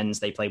the game ends,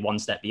 they play One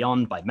Step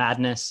Beyond by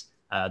Madness.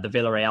 The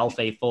Villarreal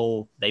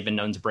faithful, they've been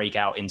known to break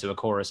out into a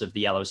chorus of The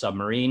Yellow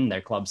Submarine.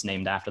 Their club's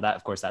named after that.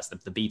 Of course, that's the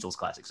Beatles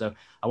classic. So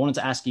I wanted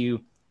to ask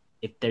you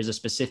if there's a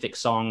specific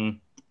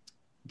song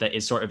that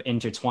is sort of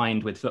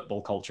intertwined with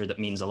football culture that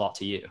means a lot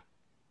to you.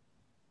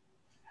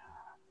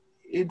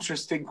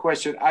 Interesting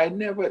question. I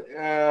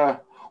never,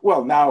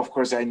 well, now, of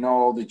course, I know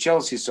all the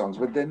Chelsea songs,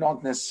 but they're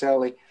not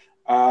necessarily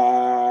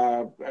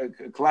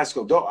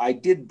classical. Though I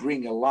did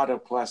bring a lot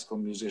of classical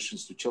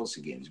musicians to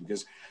Chelsea games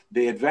because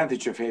the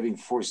advantage of having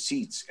 4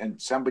 seats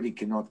and somebody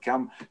cannot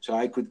come, so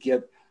I could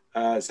get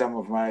some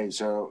of my,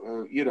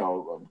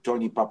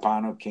 Tony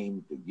Papano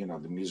came,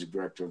 the music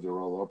director of the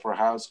Royal Opera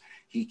House.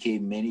 He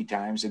came many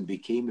times and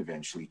became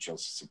eventually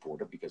Chelsea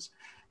supporter because,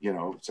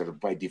 sort of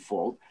by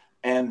default.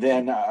 And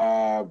then,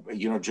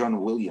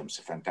 John Williams,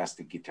 a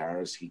fantastic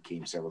guitarist, he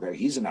came several times.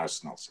 He's an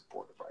Arsenal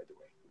supporter, by the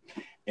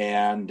way.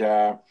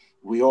 And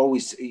we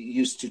always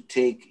used to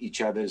take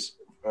each other's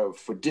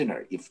for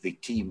dinner.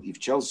 If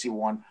Chelsea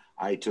won,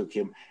 I took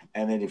him.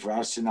 And then if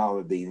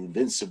Arsenal, the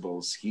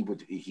Invincibles, he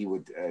would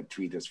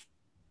treat us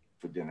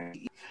for dinner.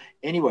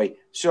 Anyway,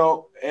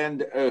 so,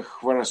 and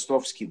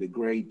Khvorostovsky, the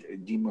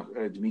great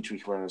Dmitry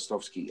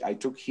Khvorostovsky, I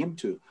took him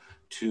to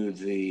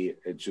the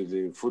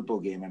football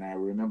game, and I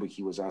remember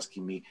he was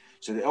asking me,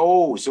 so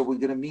we're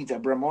going to meet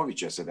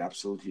Abramovich. I said,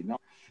 absolutely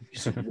not. He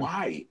said,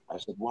 why? I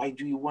said, why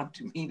do you want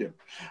to meet him?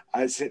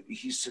 He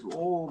said,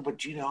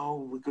 but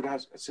we could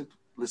ask. I said,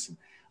 listen,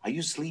 are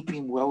you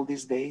sleeping well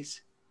these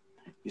days?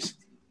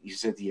 He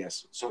said,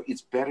 yes. So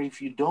it's better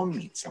if you don't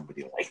meet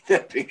somebody like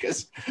that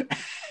because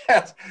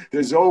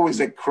there's always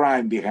a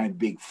crime behind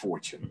big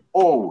fortune,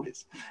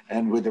 always.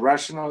 And with the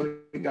Russian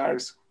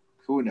oligarchs,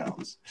 who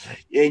knows?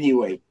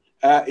 Anyway,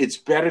 it's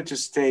better to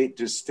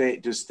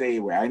stay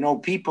away. I know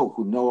people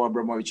who know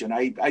Abramovich, and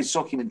I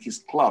saw him in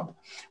his club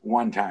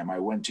one time. I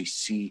went to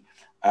see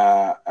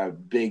a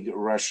big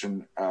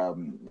Russian,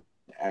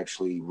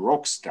 actually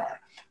rock star,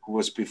 who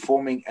was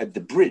performing at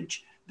the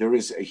Bridge.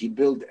 he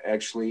built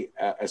actually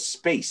a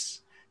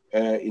space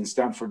in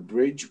Stamford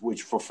Bridge,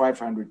 which for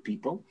 500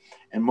 people,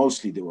 and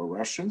mostly they were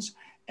Russians.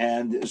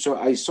 And so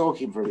I saw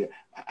him for.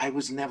 I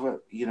was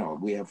never,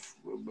 we have,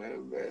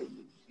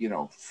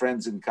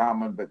 friends in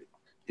common, but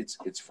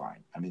it's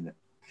fine. I mean,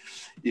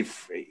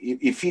 if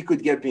he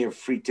could get me a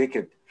free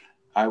ticket,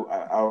 I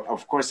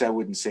of course I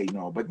wouldn't say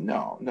no. But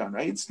no,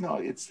 it's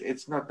not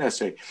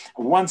necessary.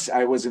 Once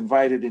I was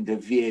invited in the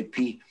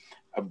VIP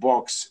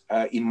box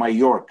in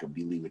Mallorca,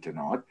 believe it or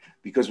not,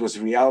 because it was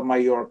Real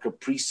Mallorca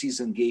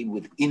preseason game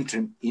with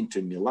Inter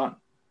Milan.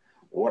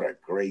 What a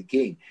great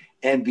game.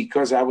 And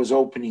because I was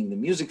opening the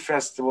music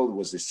festival, it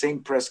was the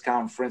same press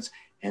conference,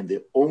 and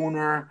the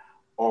owner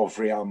of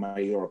Real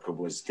Mallorca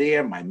was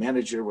there. My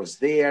manager was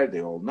there.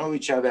 They all know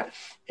each other.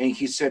 And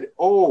he said,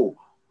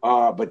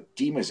 but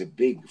Dima is a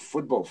big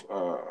football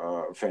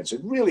fan. So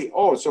really,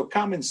 so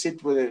come and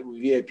sit with a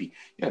VIP.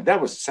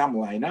 That was some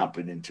lineup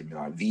in Inter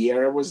Milan.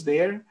 Vieira was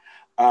there.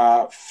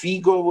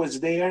 Figo was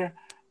there.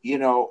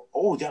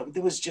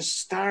 There was just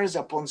stars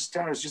upon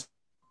stars.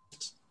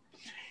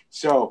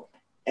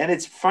 And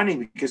it's funny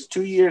because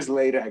 2 years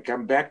later, I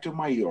come back to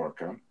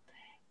Mallorca,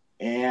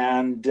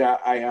 and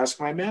I asked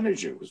my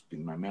manager, who's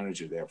been my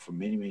manager there for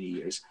many, many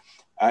years.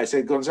 I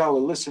said, Gonzalo,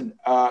 listen,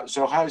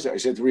 so how's it? I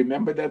said,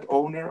 remember that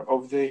owner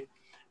of the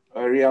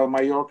Real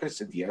Mallorca? I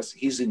said, yes,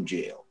 he's in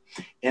jail.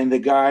 And the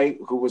guy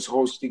who was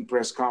hosting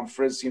press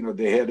conference,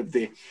 the head of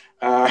the,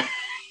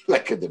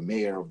 like the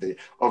mayor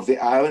of the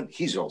island,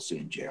 he's also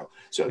in jail.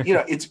 So,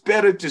 it's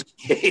better to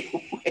stay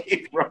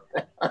away from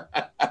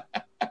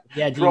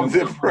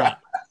the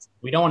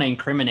we don't want to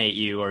incriminate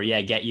you or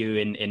get you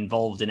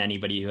involved in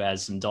anybody who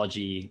has some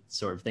dodgy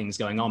sort of things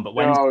going on. But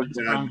when's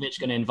Abramovich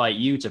going to invite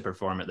you to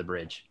perform at the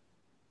Bridge?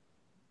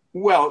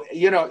 Well,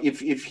 if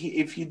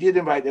he did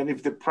invite, and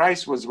if the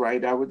price was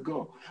right, I would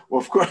go.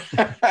 Well, of course,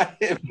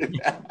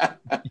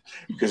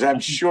 because I'm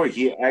sure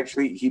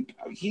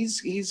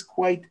he's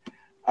quite.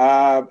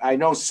 I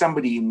know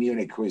somebody in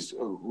Munich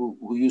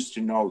who used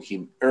to know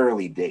him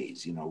early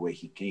days, where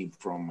he came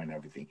from and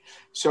everything.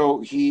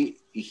 So he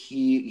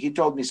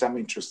told me some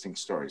interesting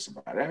stories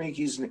about it. I mean,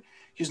 he's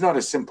not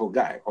a simple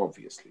guy,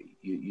 obviously.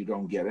 You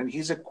don't get it. And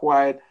he's a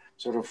quiet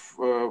sort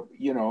of,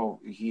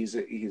 he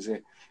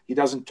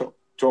doesn't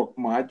talk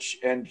much,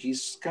 and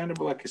he's kind of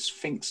like a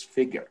sphinx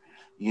figure.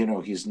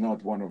 He's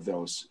not one of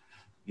those,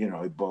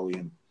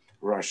 ebullient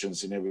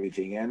Russians and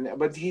everything.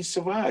 But he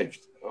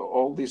survived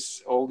all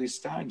these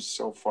times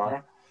so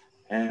far,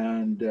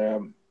 and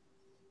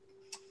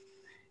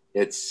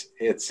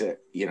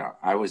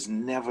I was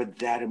never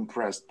that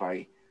impressed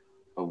by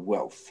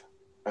wealth,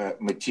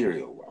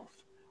 material wealth.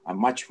 I'm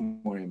much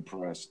more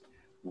impressed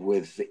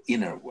with the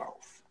inner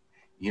wealth,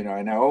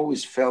 and I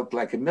always felt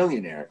like a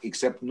millionaire,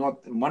 except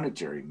not a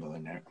monetary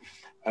millionaire,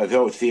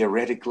 though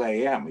theoretically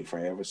I am. If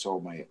I ever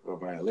sold my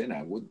violin,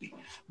 I would be,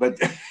 but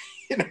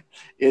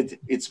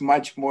it's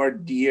much more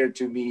dear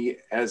to me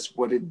as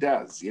what it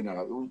does,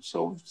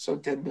 so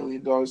 $10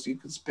 million you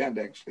can spend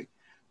actually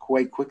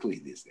quite quickly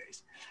these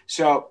days.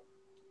 So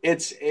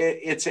it's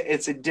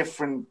a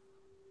different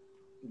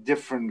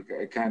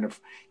kind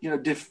of,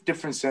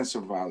 different sense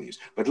of values.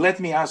 But let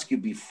me ask you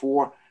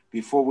before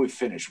we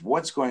finish,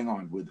 what's going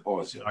on with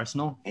Ozil?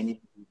 Arsenal?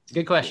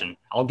 Good question.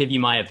 I'll give you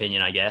my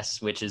opinion, I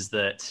guess, which is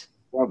that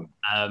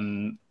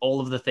all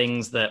of the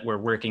things that were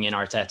working in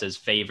Arteta's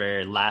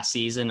favor last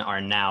season are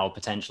now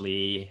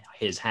potentially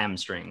his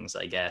hamstrings,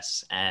 I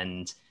guess.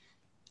 And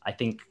I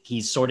think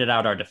he's sorted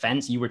out our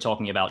defense. You were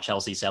talking about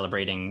Chelsea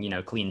celebrating,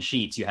 clean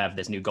sheets. You have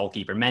this new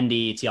goalkeeper,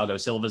 Mendy, Thiago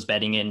Silva's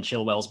bedding in,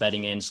 Chilwell's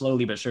bedding in.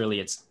 Slowly but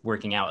surely it's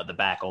working out at the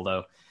back,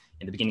 although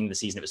in the beginning of the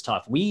season it was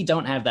tough. We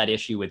don't have that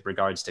issue with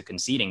regards to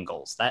conceding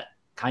goals. That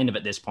kind of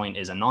at this point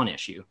is a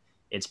non-issue.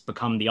 It's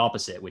become the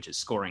opposite, which is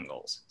scoring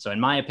goals. So in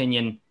my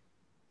opinion,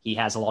 he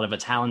has a lot of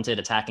talented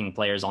attacking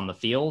players on the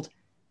field,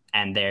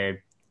 and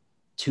they're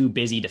too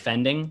busy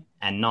defending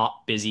and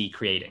not busy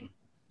creating.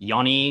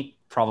 Yanni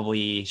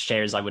probably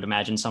shares, I would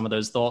imagine, some of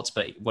those thoughts,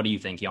 but what do you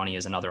think? Yanni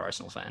is another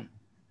Arsenal fan.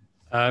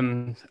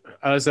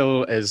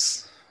 Ozil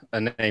is a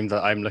name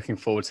that I'm looking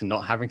forward to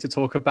not having to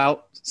talk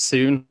about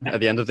soon at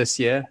the end of this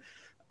year.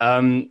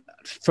 From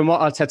what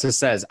Arteta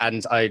says,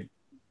 and I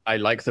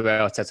like the way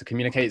Arteta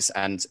communicates,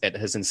 and it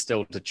has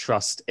instilled a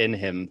trust in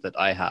him that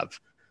I have.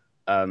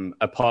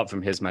 Apart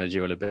from his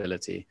managerial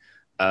ability,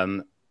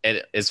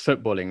 it is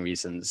footballing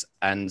reasons.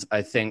 And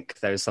I think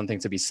there is something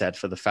to be said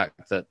for the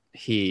fact that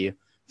he,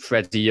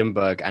 Freddie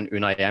Ljungberg and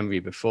Unai Emery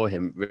before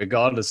him,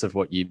 regardless of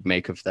what you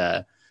make of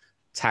their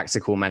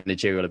tactical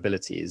managerial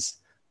abilities,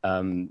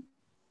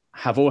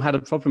 have all had a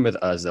problem with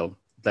Ozil.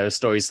 There are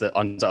stories that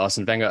under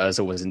Arsene Wenger,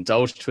 Ozil was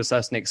indulged to a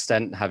certain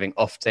extent, having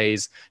off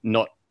days,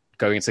 not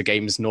going to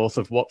games north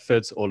of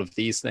Watford, all of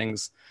these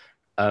things.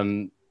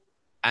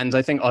 And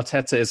I think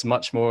Arteta is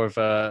much more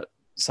of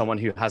someone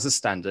who has a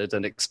standard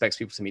and expects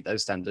people to meet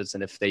those standards.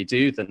 And if they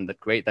do, then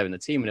great, they're in the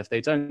team. And if they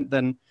don't,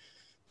 then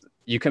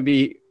you can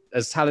be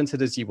as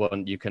talented as you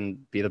want. You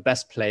can be the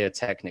best player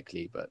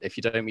technically, but if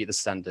you don't meet the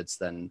standards,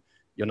 then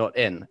you're not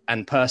in.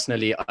 And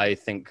personally, I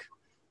think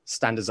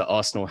standards at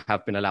Arsenal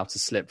have been allowed to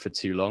slip for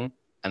too long.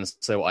 And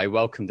so I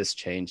welcome this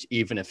change,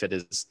 even if it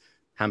is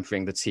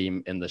hampering the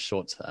team in the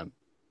short term.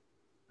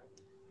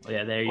 Well,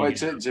 yeah, there you Well,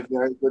 go. it's a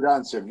very good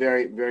answer.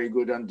 Very, very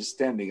good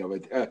understanding of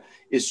it.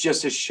 It's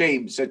just a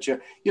shame.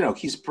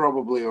 He's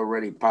probably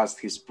already past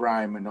his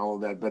prime and all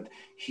that, but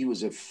he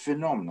was a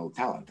phenomenal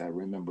talent. I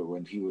remember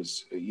when he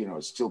was,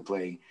 still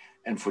playing,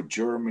 and for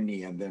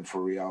Germany and then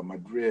for Real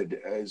Madrid.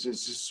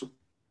 It's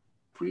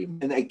supreme,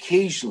 and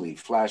occasionally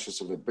flashes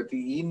of it, but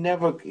he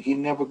never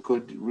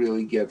could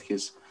really get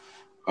his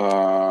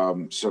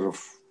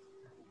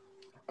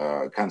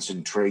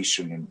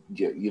concentration, and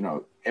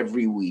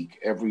every week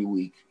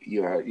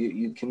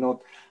you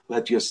cannot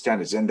let your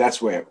standards, and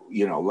that's where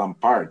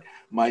Lampard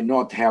might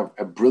not have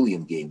a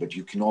brilliant game, but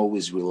you can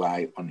always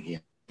rely on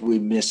him. We're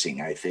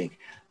missing, I think.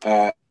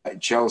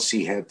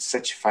 Chelsea had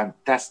such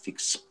fantastic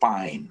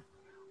spine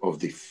of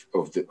the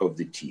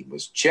team.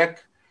 Was Cech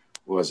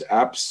was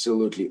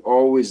absolutely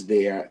always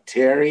there.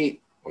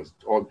 Terry was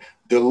all.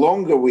 The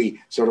longer we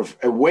sort of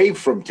away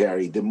from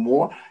Terry, the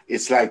more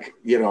it's like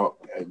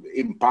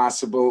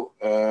impossible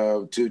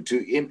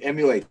to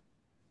emulate.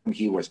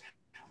 He was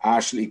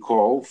Ashley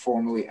Cole,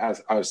 formerly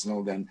as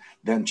Arsenal,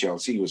 then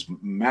Chelsea. He was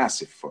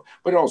massive,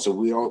 but also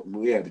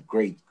we had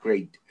great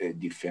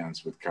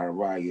defense with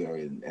Carvalho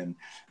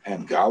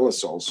and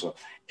Gallas also,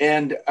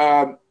 and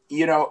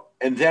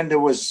and then there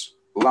was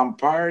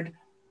Lampard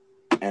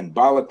and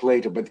Ballack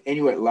later. But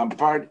anyway,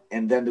 Lampard,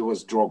 and then there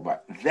was Drogba.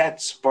 That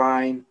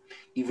spine,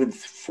 even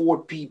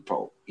 4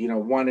 people,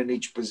 one in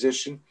each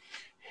position,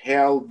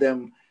 held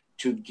them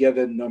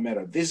together no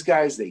matter. These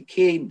guys, they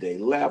came, they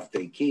left,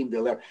 they came, they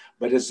left.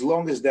 But as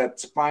long as that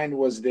spine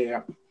was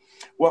there,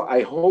 well,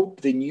 I hope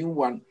the new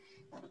one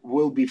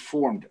will be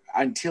formed.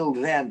 Until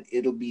then,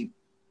 it'll be,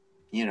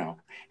 and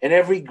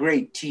every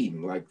great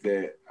team, like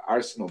the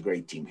Arsenal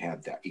great team,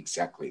 had that,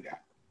 exactly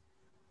that.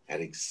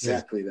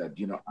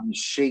 That,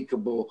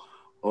 unshakable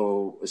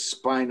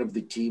spine of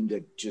the team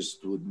that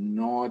just would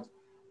not,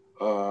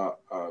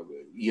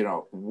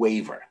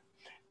 waver.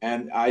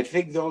 And I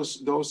think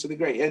those are the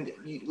great. And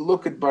you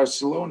look at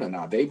Barcelona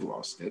now; they've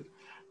lost it.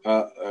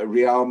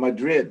 Real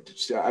Madrid.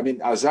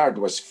 Hazard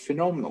was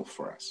phenomenal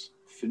for us.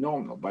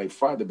 Phenomenal, by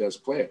far the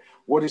best player.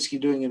 What is he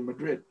doing in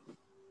Madrid?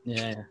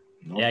 Yeah.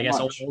 Not I guess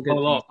all much. good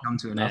things come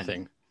to an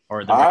Nothing. end.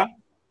 Or Huh?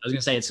 I was going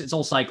to say it's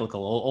all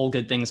cyclical. All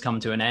good things come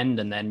to an end,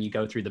 and then you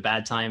go through the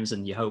bad times,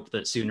 and you hope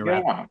that sooner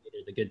rather than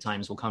later the good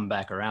times will come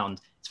back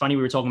around. It's funny,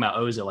 we were talking about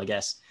Ozil, I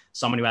guess,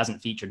 someone who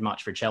hasn't featured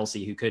much for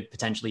Chelsea, who could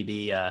potentially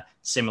be a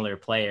similar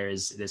player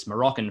as this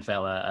Moroccan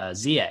fella,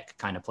 Ziyech,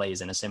 kind of plays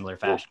in a similar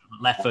fashion.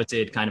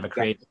 Left-footed, kind of a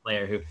creative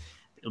player who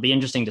it'll be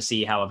interesting to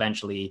see how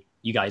eventually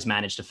you guys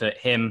manage to fit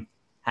him,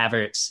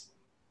 Havertz,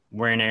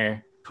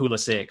 Werner,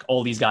 Pulisic,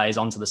 all these guys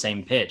onto the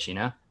same pitch,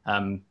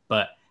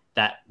 But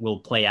that will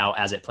play out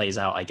as it plays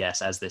out, I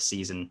guess, as this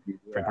season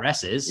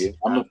progresses. Yeah.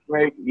 I'm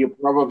afraid you're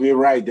probably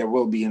right. There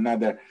will be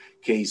another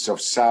case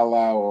of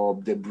Salah or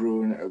De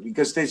Bruyne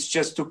because it's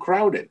just too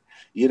crowded.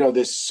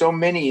 There's so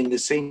many in the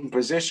same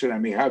position.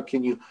 How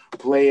can you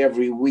play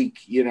every week,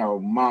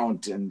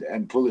 Mount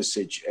and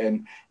Pulisic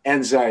and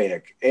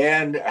Ziyech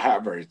and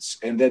Havertz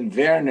and then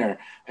Werner.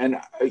 And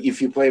if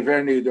you play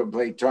Werner, you don't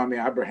play Tommy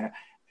Abraham,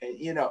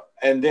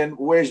 and then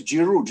where's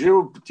Giroud?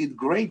 Giroud did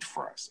great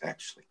for us,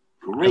 actually.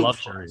 Great. I love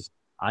Giroud.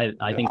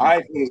 I think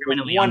he's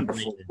a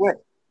wonderful player.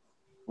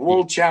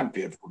 World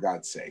champion, for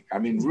God's sake.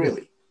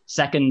 Really.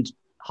 Second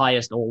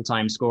highest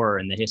all-time scorer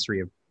in the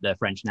history of the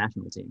French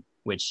national team,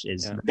 which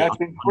is that's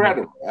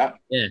incredible.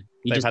 Yeah,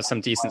 they've had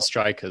some decent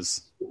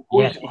strikers.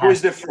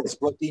 Who's the first?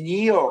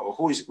 Platini, or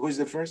who's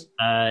the first?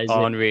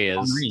 Henry is.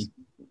 Henry.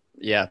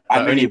 Yeah,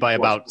 but only by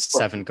about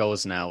 7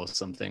 goals now or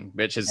something,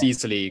 which is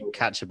easily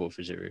catchable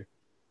for Giroud.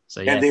 So,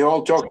 yeah. And they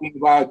all talking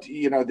about,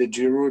 the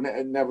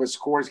Giroud never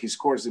scores. He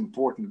scores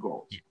important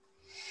goals.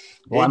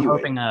 Well, anyway, I'm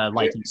hoping,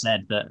 like you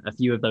said, that a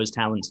few of those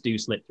talents do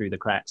slip through the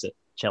cracks at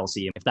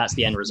Chelsea. If that's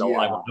the end result,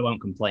 I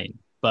won't complain.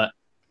 But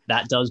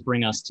that does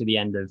bring us to the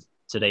end of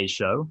today's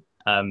show.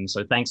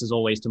 So thanks as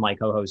always to my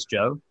co-host,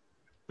 Joe.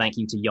 Thank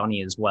you to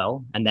Yoni as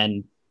well. And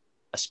then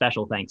a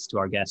special thanks to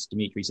our guest,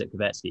 Dmitry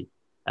Sitkovetsky.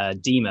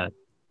 Dima,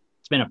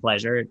 it's been a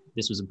pleasure.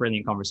 This was a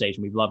brilliant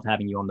conversation. We've loved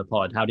having you on the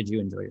pod. How did you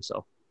enjoy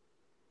yourself?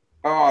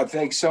 Oh,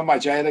 thanks so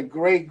much. I had a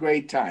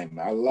great time.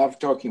 I love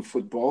talking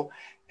football.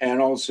 And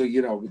also,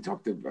 we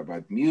talked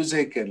about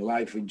music and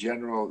life in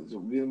general. It's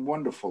been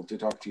wonderful to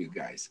talk to you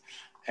guys.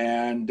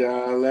 And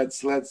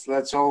let's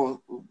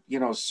all,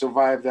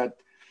 survive that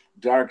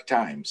dark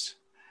times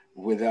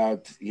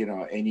without,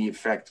 any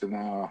effect on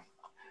our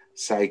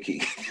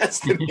psyche. That's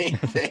the main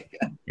thing.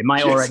 It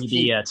might already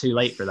be too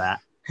late for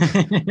that.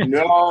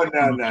 No.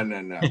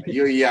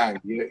 You're young.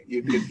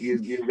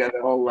 You've got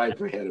a whole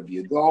life ahead of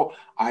you. Though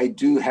I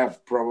do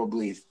have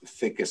probably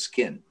thicker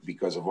skin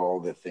because of all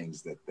the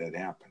things that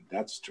happened.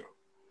 That's true.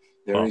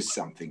 There is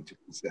something to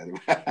be said.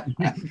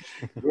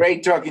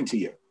 Great talking to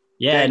you.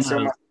 Yeah, Thanks so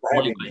much for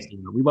having me.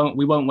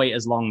 We won't wait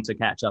as long to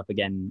catch up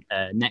again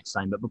next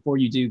time. But before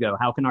you do go,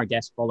 how can our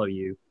guests follow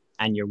you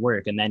and your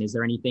work. And then is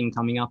there anything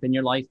coming up in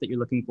your life that you're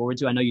looking forward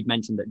to? I know you'd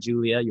mentioned that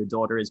Julia, your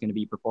daughter, is going to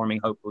be performing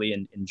hopefully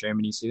in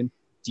Germany soon.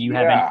 Do you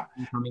have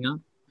anything coming up?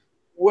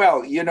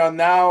 Well,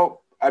 now,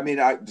 I mean,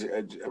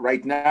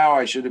 right now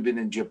I should have been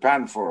in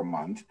Japan for a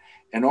month,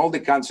 and all the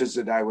concerts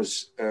that I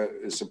was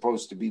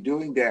supposed to be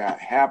doing, they are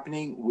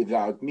happening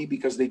without me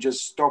because they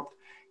just stopped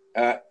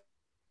to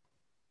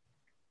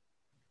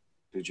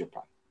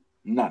Japan.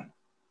 None.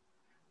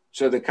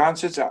 So the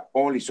concerts are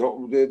only,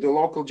 so the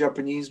local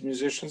Japanese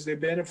musicians, they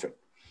benefit.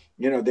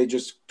 They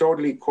just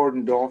totally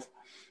cordoned off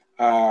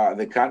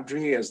the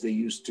country as they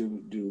used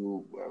to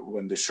do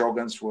when the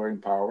shoguns were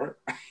in power.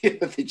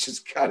 They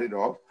just cut it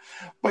off.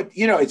 But,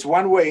 it's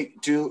one way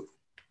to,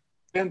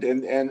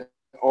 and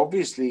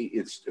obviously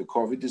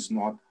COVID is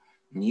not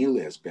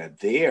nearly as bad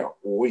there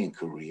or in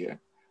Korea.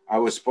 I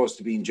was supposed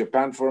to be in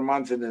Japan for a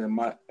month and then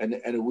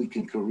a week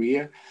in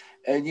Korea.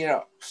 And,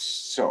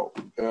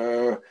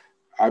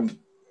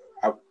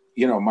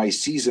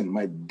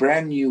 my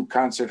brand new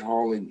concert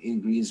hall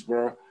in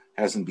Greensboro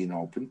hasn't been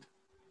opened.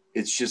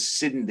 It's just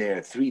sitting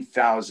there,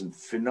 3,000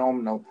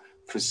 phenomenal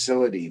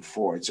facility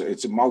for it. So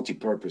it's a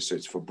multi-purpose. So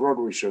it's for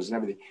Broadway shows and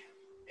everything.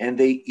 And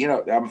they,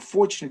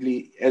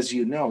 unfortunately, as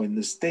you know, in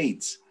the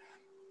States,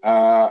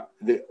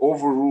 the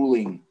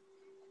overruling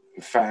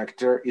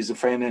factor is a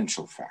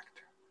financial factor.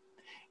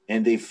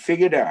 And they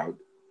figured out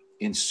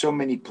in so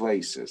many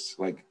places,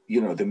 like,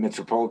 the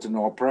Metropolitan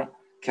Opera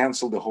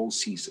canceled the whole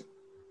season.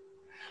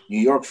 New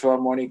York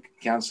Philharmonic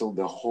canceled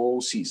the whole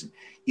season.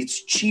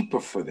 It's cheaper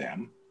for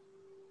them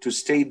to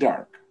stay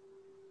dark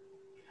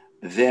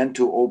than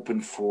to open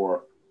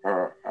for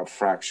a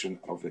fraction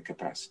of the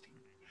capacity.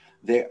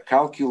 They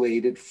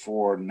calculated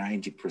for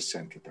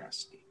 90%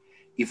 capacity.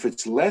 If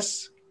it's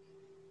less,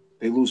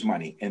 they lose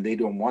money, and they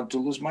don't want to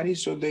lose money,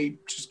 so they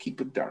just keep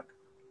it dark.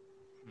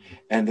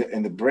 And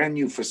the brand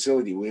new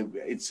facility,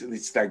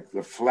 it's like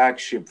the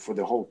flagship for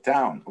the whole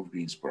town of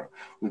Greensboro.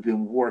 We've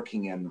been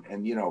working and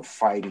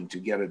fighting to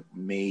get it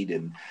made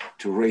and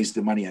to raise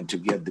the money and to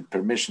get the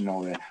permission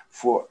all that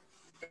for.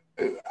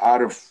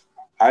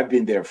 I've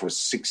been there for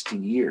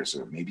 16 years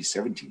or maybe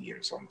 17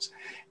 years almost.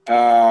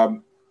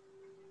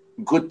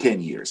 Good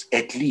 10 years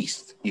at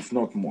least, if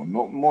not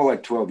more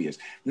like 12 years.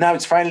 Now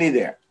it's finally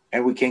there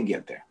and we can't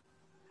get there.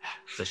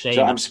 It's a shame.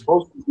 So I'm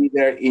supposed to be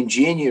there in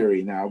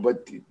January now,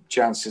 but the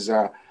chances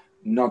are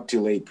not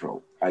till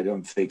April. I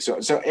don't think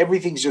so. So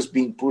everything's just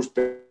being pushed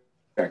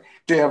back.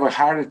 To have a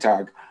heart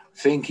attack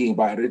thinking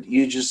about it,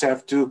 you just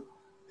have to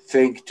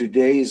think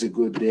today is a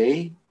good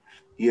day.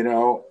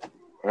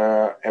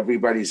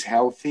 Everybody's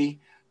healthy.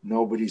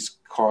 Nobody's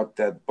caught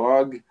that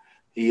bug.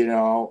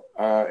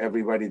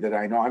 Everybody that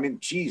I know. I mean,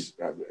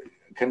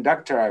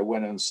 conductor, I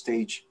went on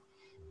stage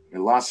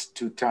the last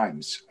 2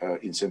 times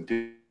in St.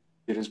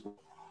 Petersburg.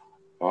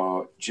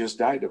 Just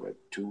died of it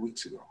 2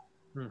 weeks ago.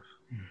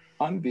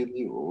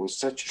 Unbelievable. It was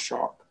such a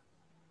shock.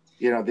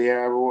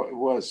 There I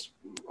was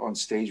on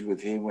stage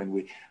with him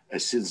when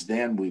since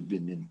then we've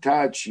been in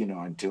touch,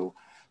 until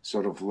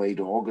sort of late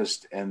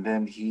August, and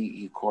then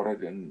he caught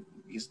it and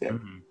he's dead.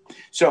 Mm-hmm.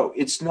 So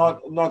it's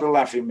not a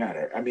laughing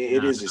matter. I mean,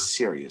 it is a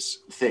serious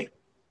thing.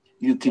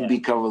 You can be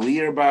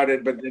cavalier about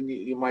it, but then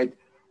you might.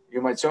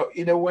 So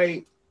in a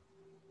way,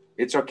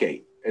 it's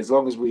okay as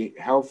long as we're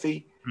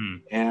healthy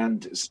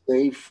and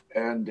safe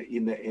and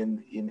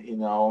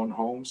in our own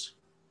homes.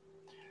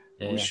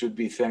 We should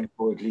be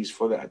thankful at least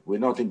for that. We're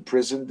not in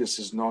prison. This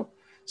is not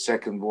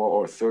Second World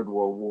or Third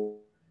World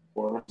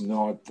War.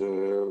 Not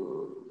the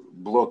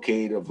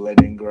blockade of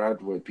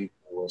Leningrad where people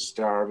were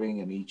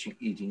starving and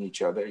eating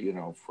each other,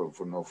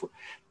 for no food.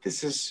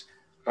 This is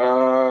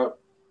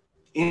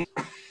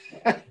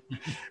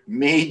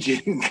major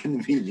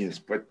inconvenience,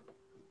 but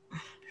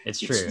it's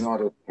true. It's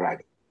not a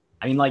tragedy.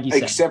 I mean, like you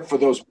said, except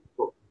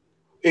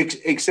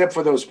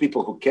for those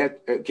people who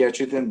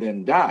catch it and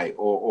then die,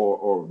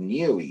 or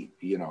nearly,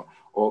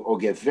 or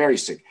get very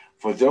sick.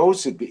 For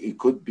those, it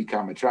could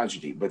become a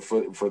tragedy. But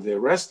for the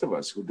rest of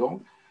us who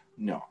don't,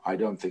 no, I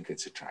don't think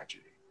it's a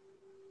tragedy.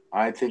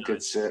 I think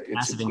it's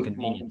massive a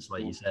inconvenience,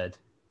 like you said,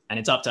 and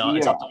it's up to all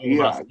of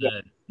us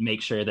to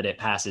make sure that it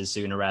passes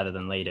sooner rather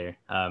than later.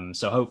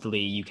 So hopefully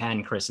you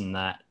can christen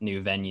that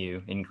new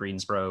venue in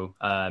Greensboro,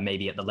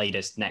 maybe at the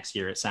latest next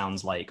year. It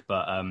sounds like,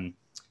 but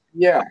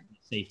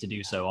safe to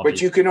do so. Obviously.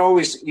 But you can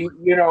always, you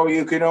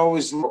can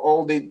always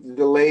all the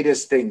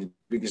latest things,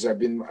 because I've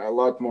been a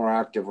lot more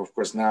active. Of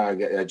course, now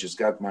I just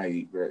got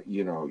my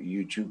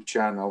YouTube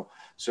channel,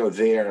 so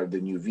there the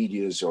new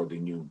videos or the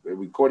new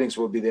recordings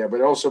will be there.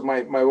 But also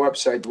my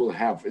website will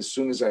have, as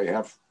soon as I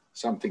have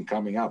something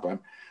coming up. I'm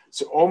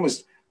so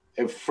almost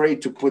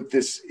afraid to put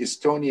this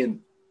Estonian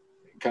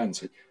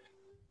concert.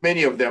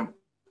 Many of them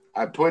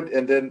I put,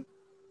 and then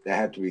they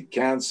had to be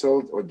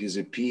canceled or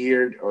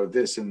disappeared or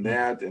this and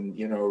that, and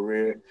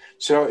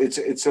so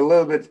it's a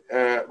little bit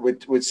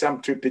with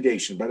some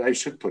trepidation, but I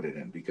should put it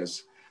in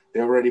because they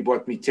already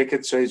bought me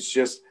tickets. So it's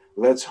just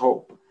let's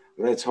hope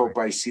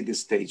I see the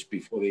stage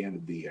before the end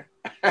of the year.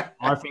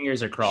 Our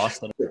fingers are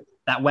crossed.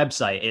 That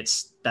website,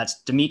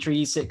 that's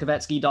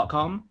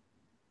DimitriSitkovetsky.com.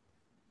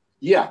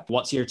 Yeah.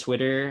 What's your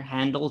Twitter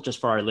handle, just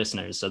for our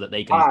listeners, so that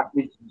they can? What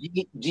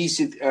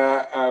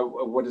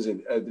is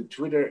it? The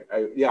Twitter.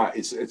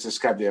 It's a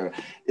Skype there.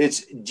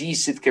 It's G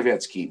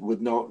Sitkevetsky with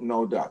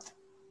no dot.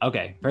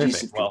 Okay,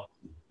 perfect. Well,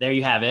 there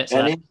you have it. So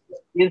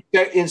and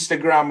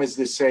Instagram is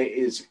the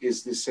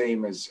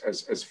same as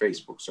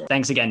Facebook. So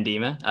thanks again,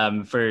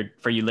 Dima.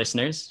 For you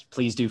listeners,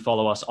 please do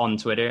follow us on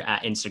Twitter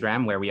at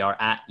Instagram, where we are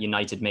at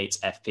United Mates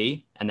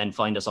FP, and then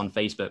find us on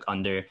Facebook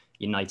under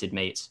United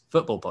Mates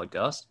Football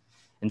Podcast.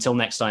 Until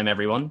next time,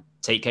 everyone,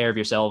 take care of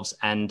yourselves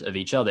and of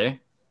each other.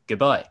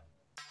 Goodbye.